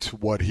dispute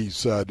what he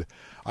said.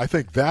 I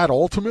think that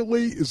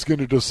ultimately is going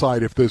to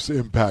decide if this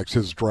impacts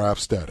his draft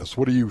status.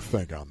 What do you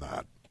think on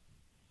that?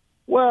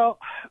 Well,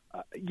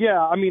 yeah,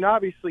 I mean,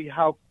 obviously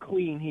how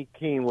clean he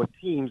came with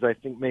teams, I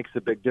think, makes a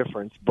big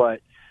difference.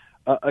 But,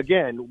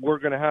 again, we're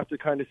going to have to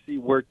kind of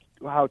see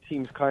how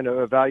teams kind of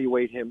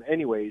evaluate him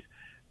anyways.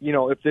 You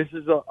know, if this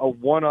is a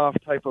one-off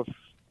type of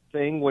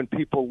thing when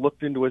people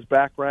looked into his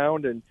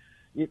background, and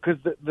because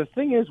the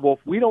thing is, Wolf,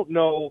 we don't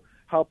know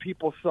how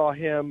people saw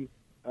him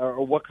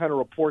or what kind of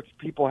reports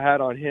people had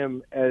on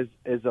him as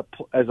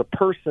a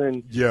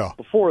person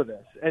before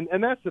this.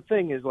 And that's the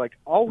thing is, like,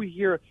 all we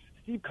hear –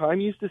 Steve Keim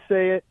used to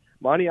say it.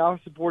 Monty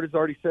Alsaport has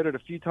already said it a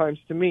few times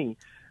to me.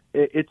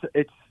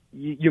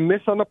 You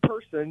miss on the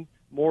person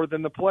more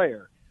than the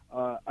player.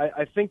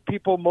 I think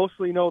people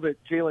mostly know that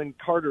Jalen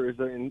Carter is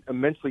an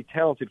immensely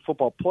talented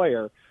football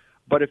player,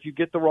 but if you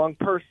get the wrong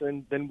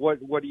person, then what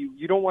do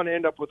you don't want to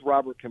end up with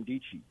Robert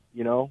Camdici,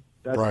 you know?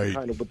 That's right.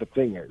 Kind of what the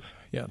thing is.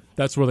 Yeah,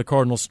 that's where the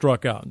Cardinals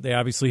struck out. They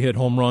obviously hit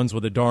home runs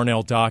with a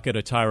Darnell Dockett,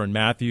 a Tyrann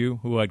Mathieu,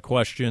 who had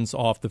questions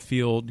off the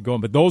field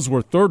going, but those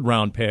were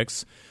 3rd-round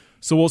picks.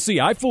 So we'll see.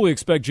 I fully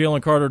expect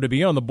Jalen Carter to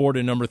be on the board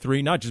at number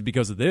 3, not just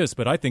because of this,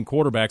 but I think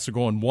quarterbacks are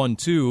going 1,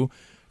 2,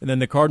 and then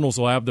the Cardinals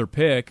will have their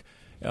pick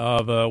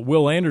of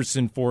Will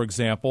Anderson, for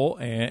example.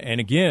 And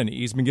again,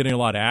 he's been getting a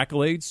lot of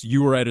accolades.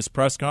 You were at his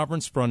press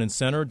conference, front and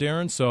center,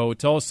 Darren. So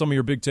tell us some of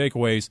your big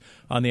takeaways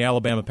on the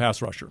Alabama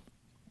pass rusher.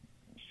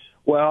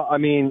 Well, I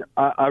mean,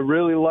 I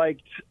really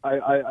liked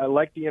I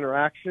liked the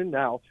interaction.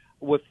 Now,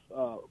 with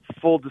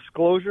full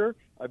disclosure,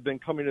 I've been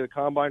coming to the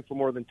Combine for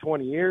more than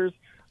 20 years.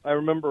 I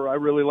remember I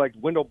really liked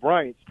Wendell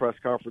Bryant's press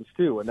conference,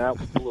 too, and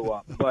that blew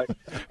up. But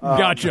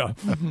Gotcha.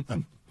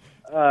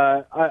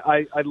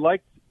 I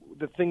liked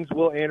the things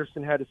Will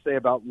Anderson had to say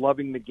about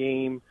loving the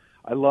game.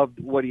 I loved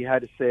what he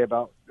had to say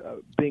about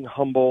being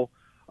humble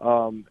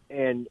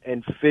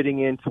and fitting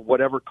into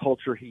whatever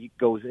culture he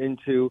goes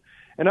into.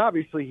 And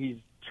obviously he's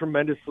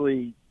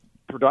tremendously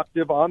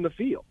productive on the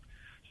field.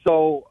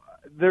 So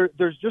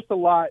there's just a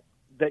lot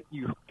that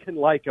you can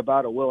like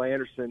about a Will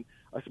Anderson,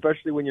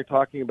 especially when you're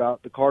talking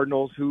about the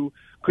Cardinals, who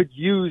could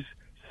use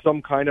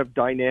some kind of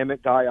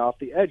dynamic guy off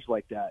the edge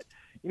like that.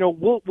 You know,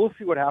 we'll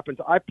see what happens.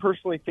 I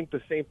personally think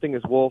the same thing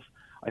as Wolf.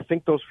 I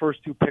think those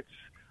first 2 picks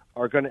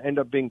are going to end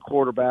up being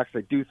quarterbacks.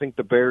 I do think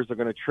the Bears are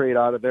going to trade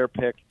out of their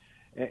pick,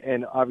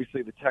 and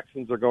obviously the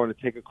Texans are going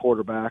to take a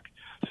quarterback.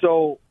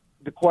 So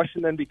the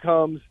question then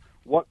becomes,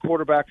 what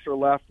quarterbacks are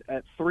left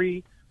at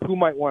 3, who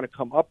might want to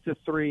come up to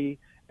 3,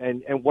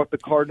 and what the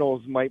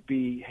Cardinals might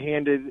be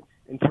handed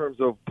in terms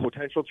of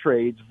potential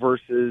trades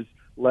versus,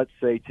 let's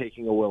say,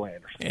 taking a Will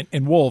Anderson.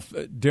 And Wolf,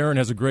 Darren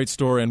has a great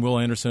story on Will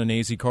Anderson on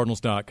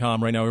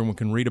azcardinals.com. Right now everyone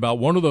can read about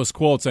one of those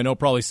quotes I know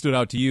probably stood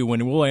out to you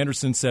when Will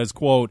Anderson says,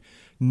 quote,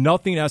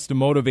 "Nothing has to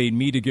motivate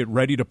me to get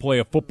ready to play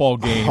a football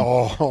game.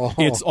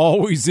 It's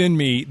always in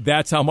me.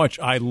 That's how much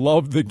I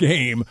love the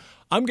game."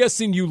 I'm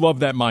guessing you love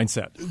that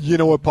mindset. You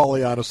know what,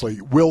 Paulie, honestly,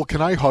 Will, can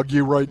I hug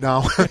you right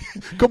now?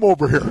 Come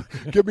over here.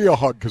 Give me a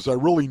hug because I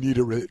really need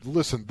it.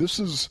 Listen, this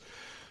is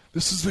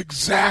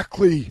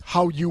exactly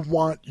how you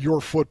want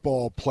your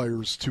football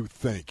players to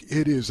think.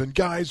 It is. And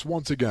guys,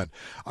 once again,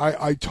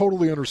 I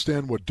totally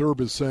understand what Derb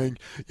is saying.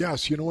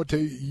 Yes, you know what,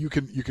 you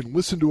can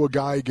listen to a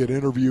guy get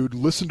interviewed,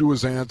 listen to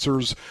his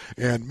answers,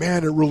 and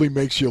man, it really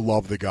makes you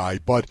love the guy.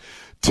 But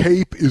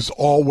tape is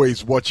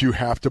always what you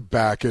have to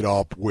back it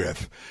up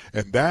with.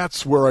 And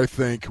that's where I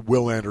think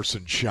Will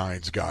Anderson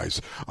shines,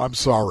 guys. I'm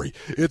sorry.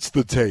 It's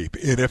the tape.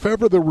 And if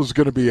ever there was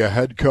going to be a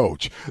head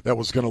coach that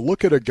was going to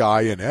look at a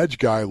guy, an edge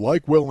guy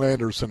like Will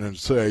Anderson, and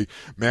say,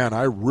 man,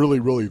 I really,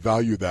 really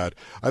value that,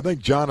 I think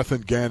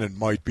Jonathan Gannon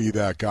might be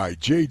that guy.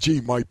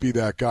 JG might be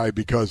that guy,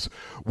 because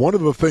one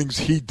of the things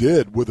he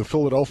did with the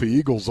Philadelphia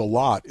Eagles a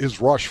lot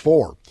is rush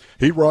 4.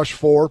 He rushed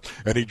 4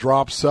 and he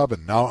dropped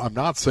 7. Now, I'm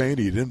not saying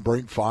he didn't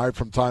bring 5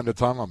 from time to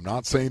time. I'm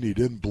not saying he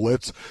didn't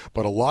blitz,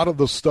 but a lot of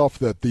the stuff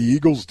that the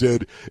Eagles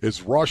did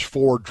is rush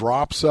 4,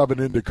 drop 7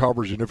 into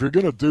coverage. And if you're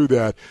going to do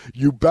that,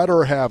 you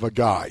better have a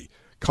guy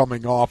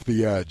coming off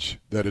the edge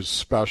that is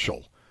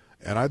special.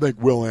 And I think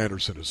Will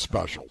Anderson is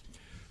special.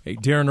 Hey,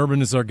 Darren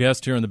Urban is our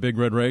guest here on the Big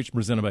Red Rage,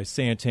 presented by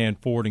Santan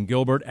Ford and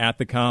Gilbert at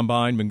the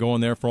Combine. Been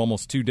going there for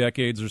almost 2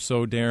 decades or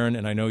so, Darren,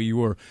 and I know you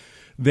were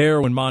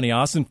there when Monty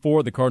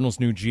Ossenfort, the Cardinals'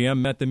 new GM,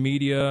 met the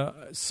media.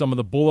 Some of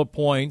the bullet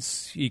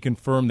points, he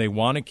confirmed they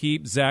want to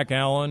keep Zach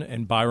Allen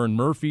and Byron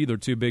Murphy. They're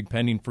two big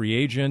pending free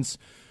agents.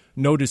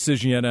 No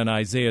decision yet on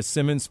Isaiah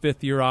Simmons'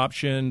 fifth-year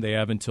option. They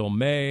have until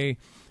May.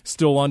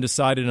 Still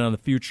undecided on the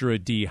future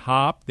of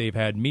D-Hop. They've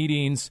had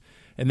meetings.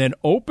 And then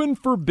open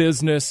for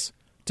business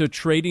to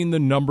trading the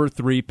number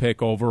 3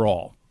 pick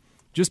overall.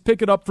 Just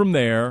pick it up from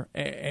there,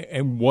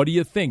 and what do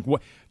you think?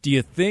 Do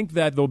you think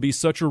that there'll be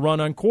such a run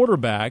on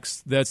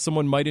quarterbacks that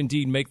someone might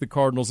indeed make the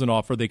Cardinals an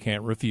offer they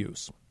can't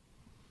refuse?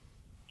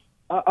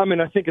 I mean,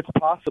 I think it's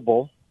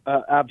possible,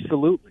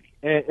 absolutely.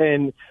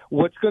 And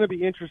what's going to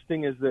be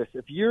interesting is this.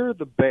 If you're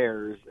the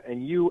Bears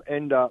and you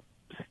end up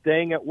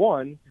staying at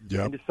 1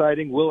 and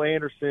deciding Will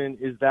Anderson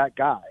is that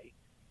guy,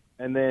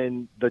 and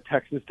then the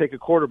Texans take a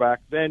quarterback,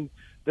 then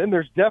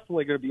there's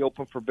definitely going to be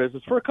open for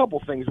business for a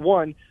couple things.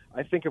 One,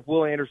 I think if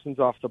Will Anderson's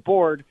off the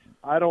board,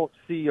 I don't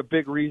see a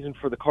big reason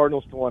for the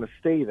Cardinals to want to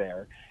stay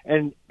there.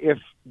 And if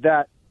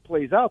that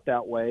plays out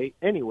that way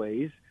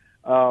anyways,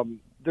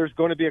 there's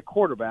going to be a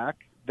quarterback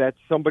that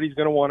somebody's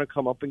going to want to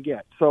come up and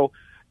get. So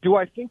do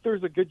I think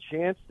there's a good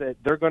chance that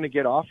they're going to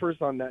get offers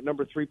on that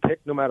number 3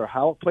 pick no matter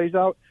how it plays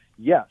out?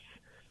 Yes.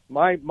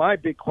 My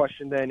big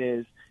question then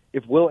is,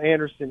 if Will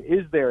Anderson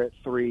is there at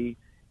 3,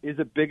 is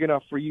it big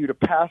enough for you to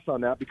pass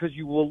on that? Because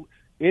you will,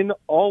 in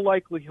all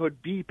likelihood,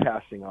 be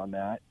passing on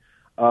that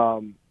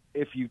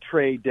if you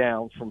trade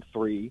down from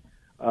 3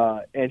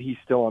 and he's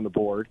still on the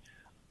board.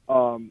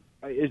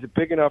 Is it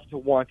big enough to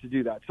want to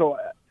do that? So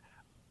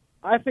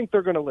I think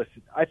they're going to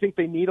listen. I think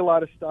they need a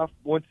lot of stuff.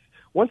 Once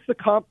the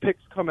comp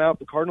picks come out,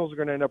 the Cardinals are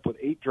going to end up with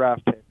 8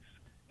 draft picks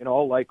in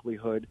all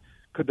likelihood.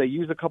 Could they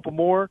use a couple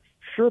more?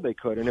 Sure they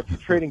could. And if you're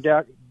trading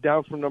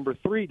down from number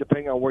 3,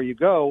 depending on where you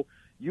go,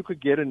 you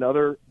could get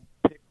another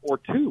pick or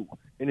 2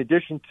 in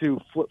addition to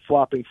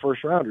flip-flopping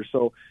first-rounders.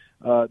 So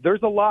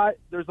there's a lot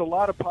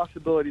of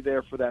possibility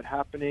there for that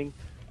happening.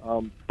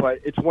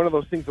 But it's one of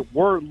those things that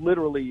we're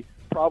literally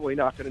probably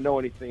not going to know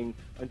anything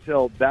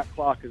until that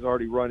clock is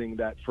already running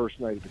that first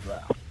night of the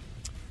draft.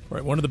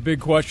 Right. One of the big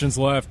questions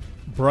left,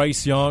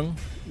 Bryce Young,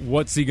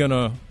 what's he going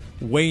to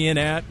weigh in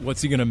at?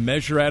 What's he going to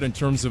measure at in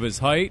terms of his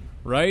height,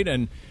 right?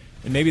 And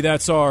maybe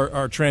that's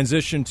our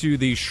transition to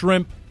the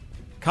shrimp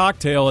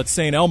cocktail at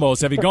St.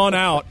 Elmo's. Have you gone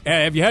out?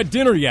 Have you had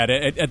dinner yet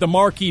at the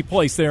Marquee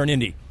Place there in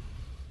Indy?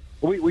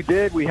 We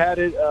did. We had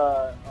it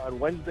on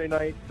Wednesday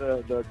night.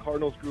 The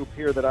Cardinals group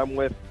here that I'm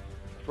with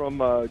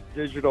from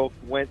Digital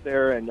went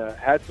there and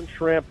had some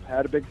shrimp,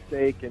 had a big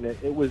steak, and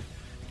it was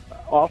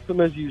awesome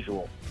as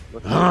usual.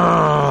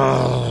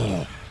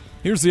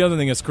 Here's the other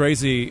thing that's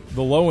crazy.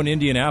 The low in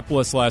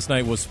Indianapolis last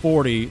night was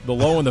 40. The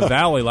low in the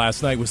Valley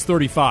last night was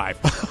 35.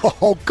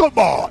 Oh, come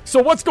on.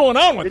 So what's going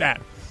on with that?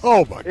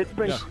 Oh, my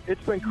God.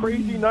 It's been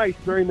crazy nice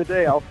during the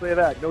day, I'll say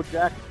that. No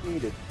jackets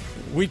needed.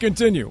 We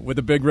continue with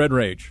the Big Red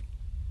Rage.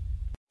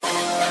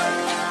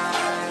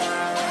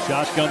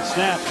 Shotgun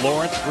snap.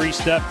 Lawrence,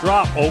 3-step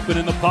drop. Open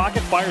in the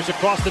pocket. Fires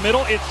across the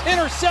middle. It's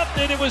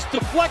intercepted. It was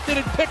deflected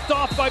and picked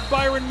off by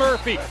Byron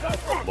Murphy.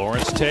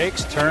 Lawrence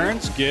takes,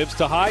 turns, gives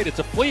to Hyde. It's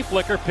a flea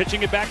flicker.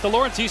 Pitching it back to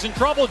Lawrence. He's in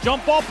trouble.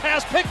 Jump ball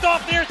pass picked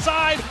off near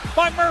side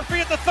by Murphy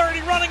at the 30.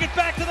 Running it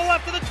back to the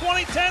left of the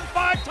 20.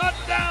 10-5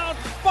 touchdown.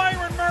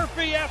 Byron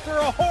Murphy after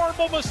a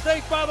horrible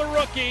mistake by the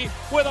rookie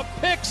with a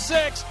pick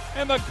 6.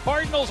 And the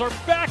Cardinals are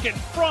back in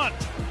front.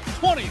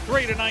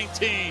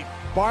 23-19.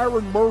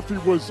 Byron Murphy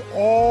was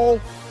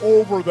all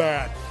over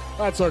that.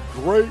 That's a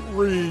great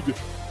read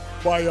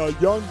by a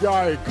young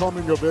guy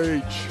coming of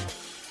age.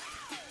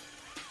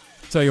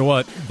 Tell you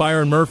what,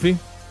 Byron Murphy,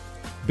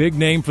 big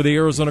name for the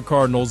Arizona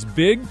Cardinals,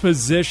 big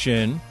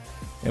position,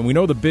 and we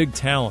know the big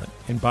talent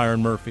in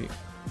Byron Murphy.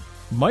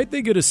 Might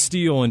they get a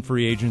steal in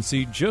free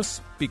agency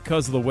just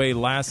because of the way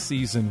last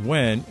season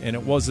went, and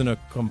it wasn't a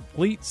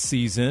complete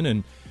season,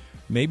 and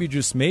maybe,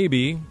 just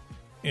maybe,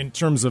 in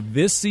terms of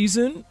this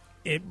season,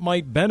 it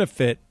might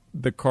benefit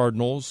the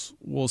Cardinals.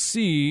 We'll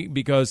see,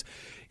 because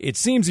it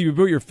seems if you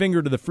put your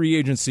finger to the free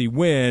agency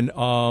win,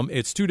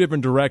 it's two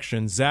different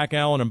directions. Zach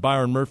Allen and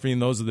Byron Murphy,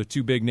 and those are the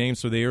two big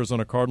names for the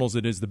Arizona Cardinals.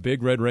 It is the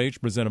Big Red Rage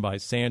presented by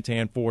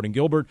Santan Ford and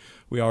Gilbert.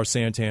 We are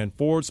Santan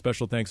Ford.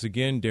 Special thanks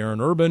again,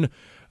 Darren Urban,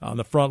 on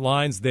the front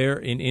lines there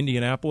in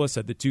Indianapolis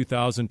at the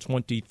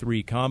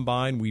 2023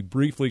 Combine. We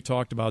briefly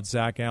talked about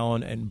Zach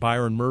Allen and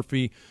Byron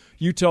Murphy.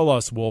 You tell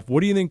us, Wolf,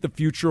 what do you think the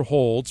future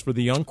holds for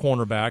the young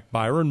cornerback,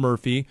 Byron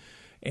Murphy,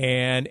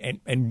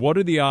 and what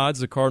are the odds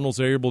the Cardinals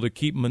are able to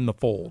keep him in the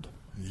fold?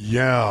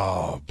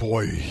 Yeah,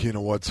 boy, you know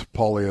what,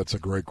 Paulie, that's a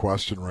great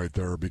question right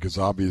there, because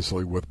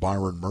obviously with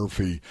Byron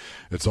Murphy,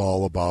 it's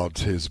all about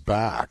his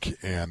back,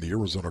 and the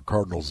Arizona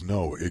Cardinals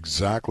know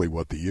exactly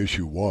what the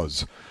issue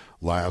was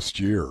last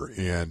year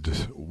and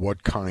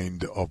what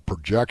kind of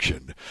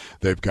projection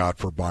they've got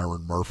for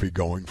Byron Murphy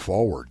going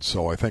forward.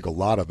 So I think a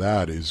lot of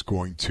that is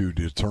going to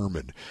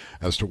determine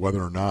as to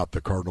whether or not the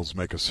Cardinals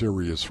make a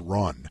serious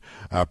run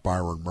at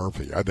Byron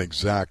Murphy. I think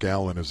Zach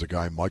Allen is a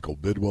guy, Michael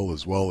Bidwell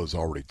as well has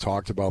already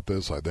talked about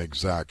this. I think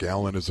Zach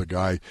Allen is a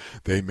guy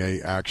they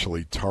may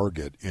actually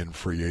target in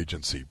free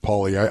agency.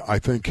 Paulie, I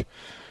think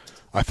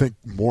I think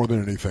more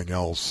than anything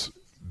else,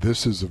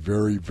 this is a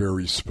very,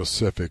 very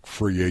specific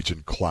free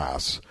agent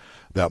class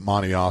that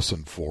Monty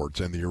Ossenfort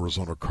and the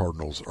Arizona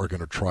Cardinals are going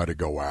to try to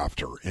go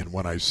after. And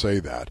when I say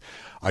that,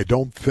 I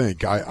don't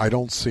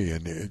see,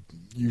 and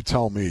you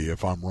tell me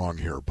if I'm wrong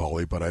here,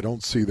 Paulie, but I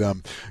don't see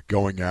them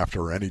going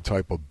after any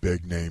type of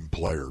big-name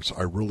players.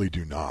 I really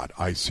do not.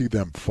 I see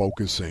them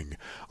focusing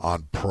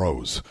on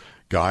pros,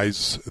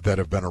 guys that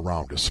have been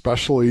around,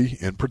 especially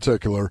in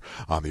particular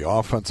on the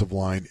offensive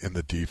line and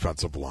the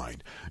defensive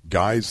line.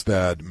 Guys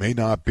that may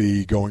not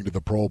be going to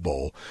the Pro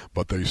Bowl,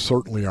 but they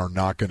certainly are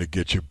not going to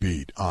get you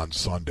beat on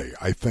Sunday.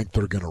 I think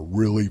they're going to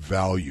really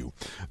value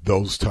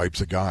those types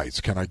of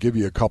guys. Can I give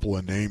you a couple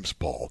of names,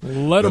 Paul?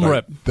 Let them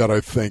rip. That I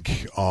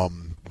think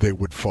they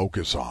would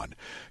focus on.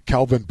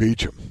 Calvin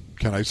Beachum.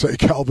 Can I say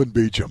Calvin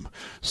Beachum?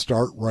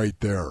 Start right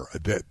there.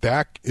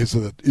 That is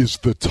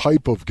the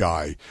type of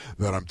guy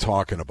that I'm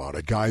talking about.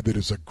 A guy that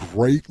is a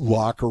great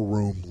locker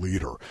room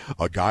leader.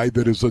 A guy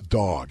that is a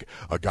dog.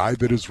 A guy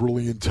that is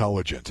really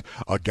intelligent.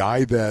 A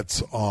guy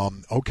that's,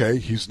 okay,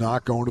 he's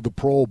not going to the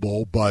Pro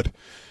Bowl, but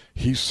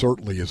he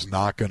certainly is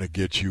not going to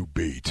get you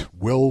beat.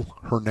 Will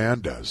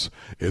Hernandez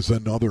is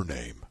another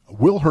name.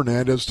 Will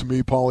Hernandez, to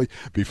me, Paulie,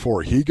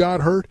 before he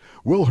got hurt,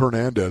 Will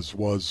Hernandez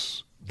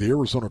was the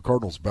Arizona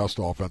Cardinals' best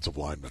offensive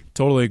lineman.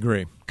 Totally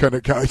agree.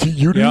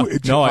 You do? Yeah.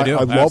 No, I do.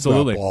 I love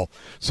Absolutely. that, Paul.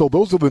 So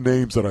those are the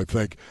names that I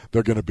think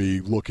they're going to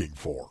be looking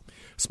for.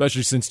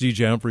 Especially since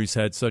DJ Humphries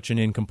had such an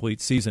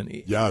incomplete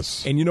season.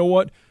 Yes. And you know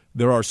what?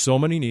 There are so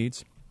many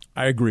needs.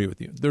 I agree with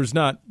you. There's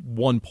not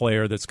one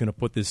player that's going to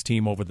put this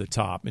team over the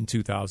top in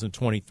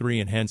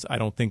 2023, and hence I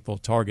don't think they'll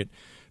target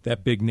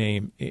that big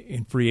name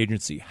in free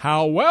agency.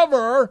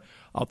 However,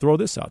 I'll throw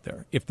this out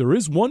there. If there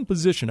is one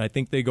position I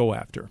think they go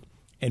after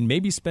and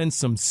maybe spend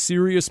some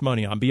serious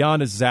money on,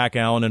 beyond a Zach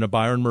Allen and a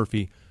Byron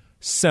Murphy,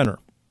 center.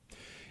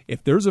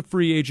 If there's a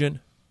free agent,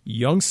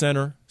 young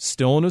center,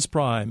 still in his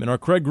prime, and our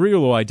Craig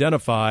Grialou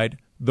identified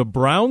the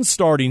Browns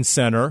starting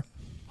center,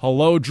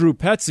 hello, Drew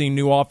Petzing,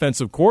 new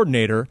offensive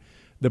coordinator,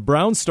 the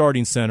Browns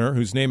starting center,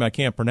 whose name I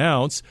can't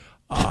pronounce,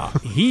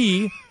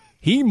 he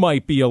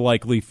might be a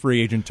likely free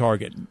agent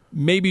target.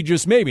 Maybe,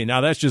 just maybe.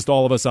 Now, that's just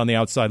all of us on the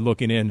outside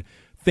looking in,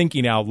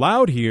 thinking out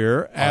loud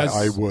here.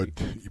 I would,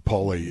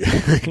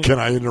 Paulie. Can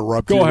I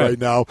interrupt Go you ahead. right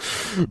now?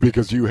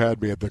 Because you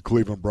had me at the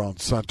Cleveland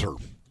Browns center.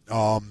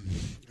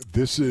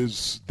 This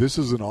is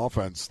an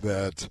offense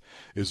that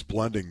is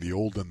blending the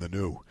old and the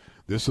new.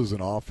 This is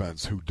an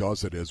offense who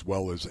does it as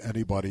well as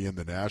anybody in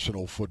the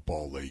National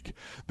Football League.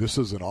 This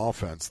is an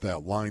offense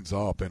that lines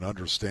up and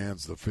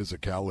understands the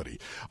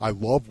physicality. I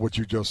love what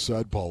you just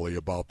said, Paulie,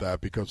 about that,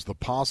 because the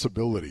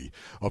possibility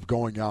of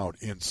going out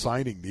and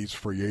signing these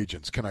free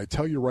agents, can I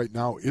tell you right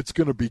now, it's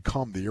going to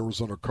become the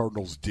Arizona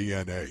Cardinals'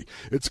 DNA.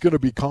 It's going to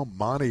become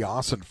Monty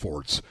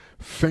Ossenfort's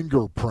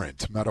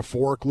fingerprint,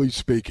 metaphorically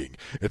speaking.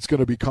 It's going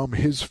to become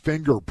his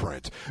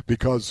fingerprint,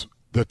 because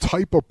the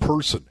type of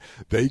person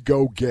they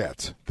go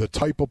get, the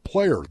type of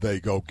player they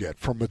go get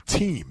from a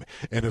team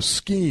and a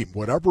scheme,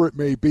 whatever it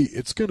may be,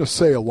 it's going to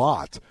say a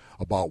lot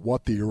about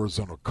what the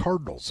Arizona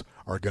Cardinals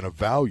are going to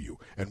value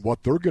and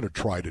what they're going to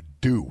try to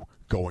do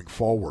going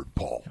forward,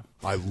 Paul.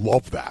 I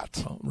love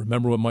that. Well,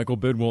 remember what Michael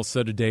Bidwell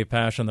said to Dave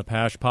Pasch on the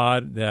Pasch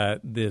Pod,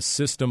 that this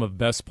system of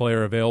best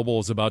player available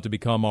is about to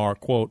become our,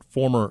 quote,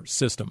 former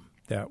system,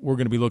 that we're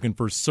going to be looking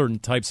for certain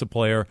types of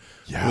player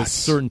with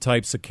certain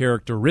types of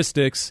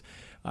characteristics.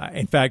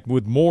 In fact,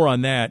 with more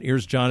on that,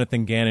 here's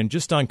Jonathan Gannon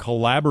just on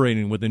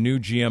collaborating with the new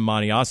GM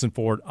Monty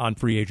Ossenfort on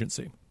free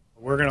agency.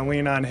 We're going to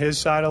lean on his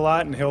side a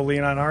lot, and he'll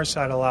lean on our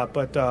side a lot.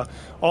 But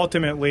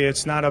ultimately,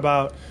 it's not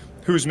about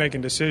who's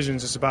making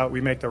decisions. It's about we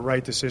make the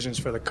right decisions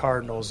for the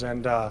Cardinals.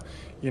 And,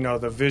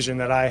 the vision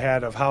that I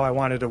had of how I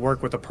wanted to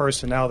work with the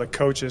personnel, the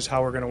coaches,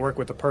 how we're going to work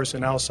with the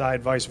personnel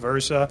side, vice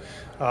versa,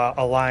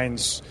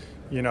 aligns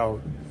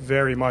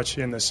very much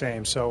in the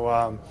same.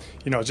 So,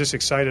 just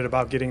excited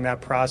about getting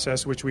that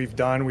process, which we've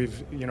done.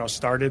 We've,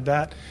 started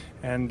that.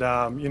 And,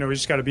 we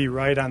just got to be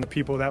right on the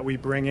people that we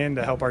bring in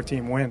to help our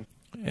team win.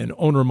 And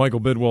owner Michael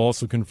Bidwell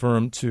also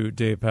confirmed to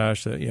Dave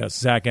Pasch that, yes,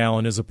 Zach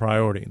Allen is a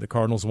priority. The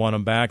Cardinals want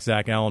him back.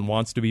 Zach Allen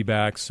wants to be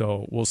back.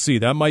 So we'll see.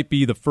 That might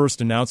be the first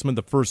announcement,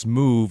 the first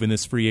move in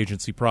this free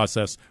agency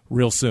process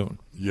real soon.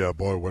 Yeah,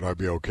 boy, would I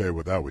be okay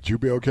with that. Would you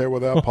be okay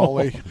with that,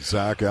 Paulie?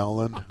 Zach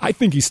Allen? I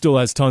think he still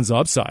has tons of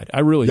upside.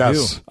 I really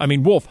do. I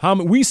mean, Wolf,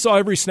 we saw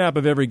every snap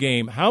of every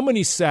game. How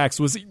many sacks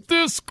was he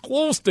this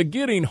close to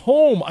getting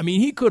home? I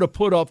mean, he could have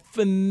put up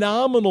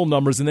phenomenal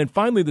numbers, and then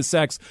finally the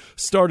sacks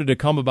started to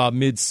come about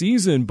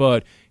mid-season,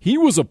 but he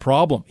was a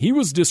problem. He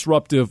was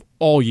disruptive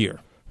all year.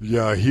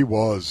 Yeah, he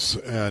was,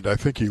 and I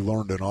think he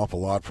learned an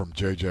awful lot from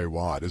J.J.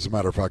 Watt. As a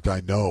matter of fact,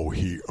 I know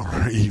he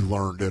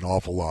learned an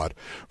awful lot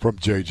from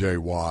J.J.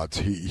 Watt.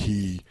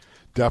 He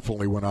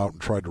definitely went out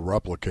and tried to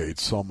replicate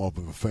some of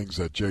the things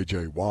that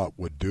J.J. Watt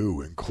would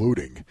do,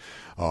 including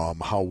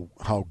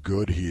how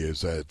good he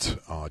is at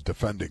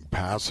defending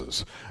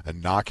passes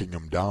and knocking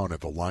them down at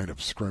the line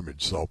of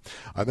scrimmage. So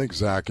I think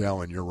Zach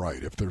Allen, you're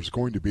right. If there's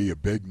going to be a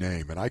big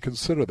name, and I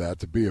consider that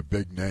to be a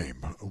big name,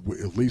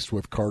 at least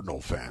with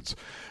Cardinal fans,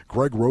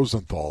 Greg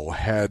Rosenthal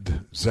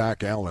had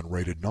Zach Allen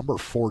rated number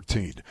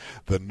 14.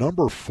 The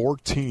number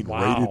 14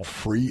 rated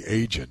free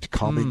agent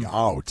coming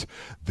out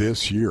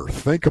this year.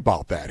 Think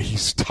about that.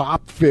 He's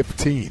top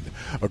 15,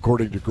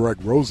 according to Greg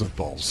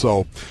Rosenthal.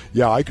 So,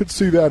 yeah, I could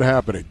see that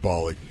happening,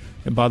 Paulie.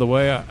 And by the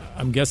way,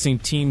 I'm guessing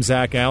Team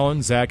Zach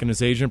Allen, Zach and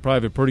his agent, probably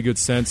have a pretty good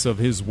sense of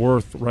his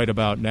worth right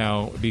about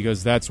now,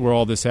 because that's where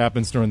all this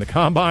happens during the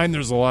combine.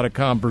 There's a lot of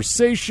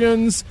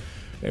conversations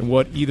and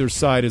what either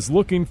side is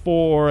looking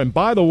for. And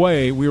by the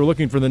way, we were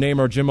looking for the name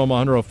our Jim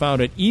Alejandro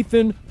found it,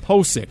 Ethan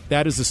Posick.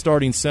 That is the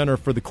starting center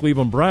for the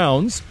Cleveland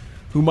Browns,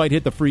 who might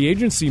hit the free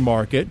agency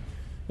market,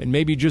 and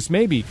maybe, just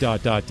maybe, ...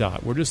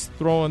 We're just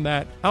throwing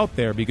that out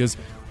there because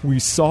we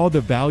saw the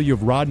value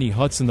of Rodney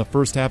Hudson the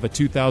first half of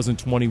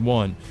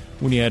 2021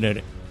 when he had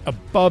an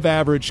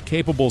above-average,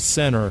 capable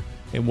center,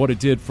 and what it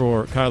did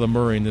for Kyler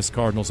Murray in this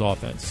Cardinals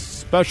offense.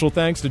 Special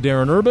thanks to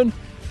Darren Urban,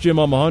 Jim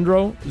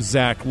Alejandro,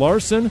 Zach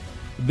Larson.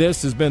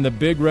 This has been the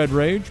Big Red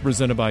Rage,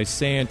 presented by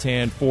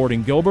Santan, Ford,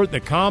 and Gilbert. The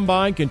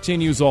Combine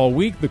continues all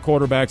week. The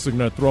quarterbacks are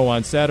going to throw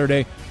on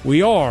Saturday.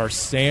 We are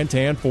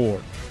Santan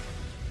Ford.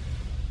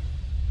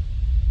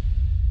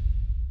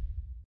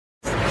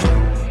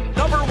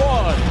 Number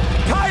 1,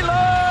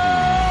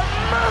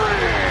 Kyler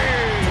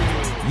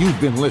Murray.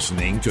 You've been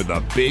listening to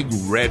the Big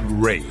Red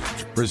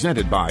Rage,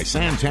 presented by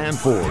Santan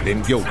Ford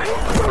in Gilbert.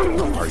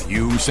 Are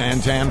you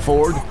Santan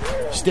Ford?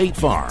 State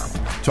Farm.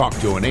 Talk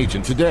to an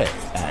agent today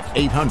at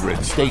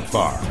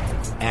 800-STATE-FARM.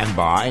 And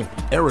by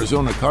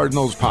Arizona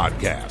Cardinals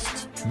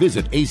Podcasts.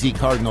 Visit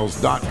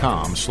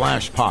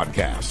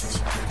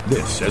azcardinals.com/podcasts.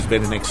 This has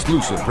been an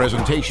exclusive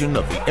presentation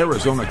of the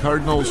Arizona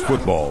Cardinals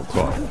Football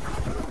Club.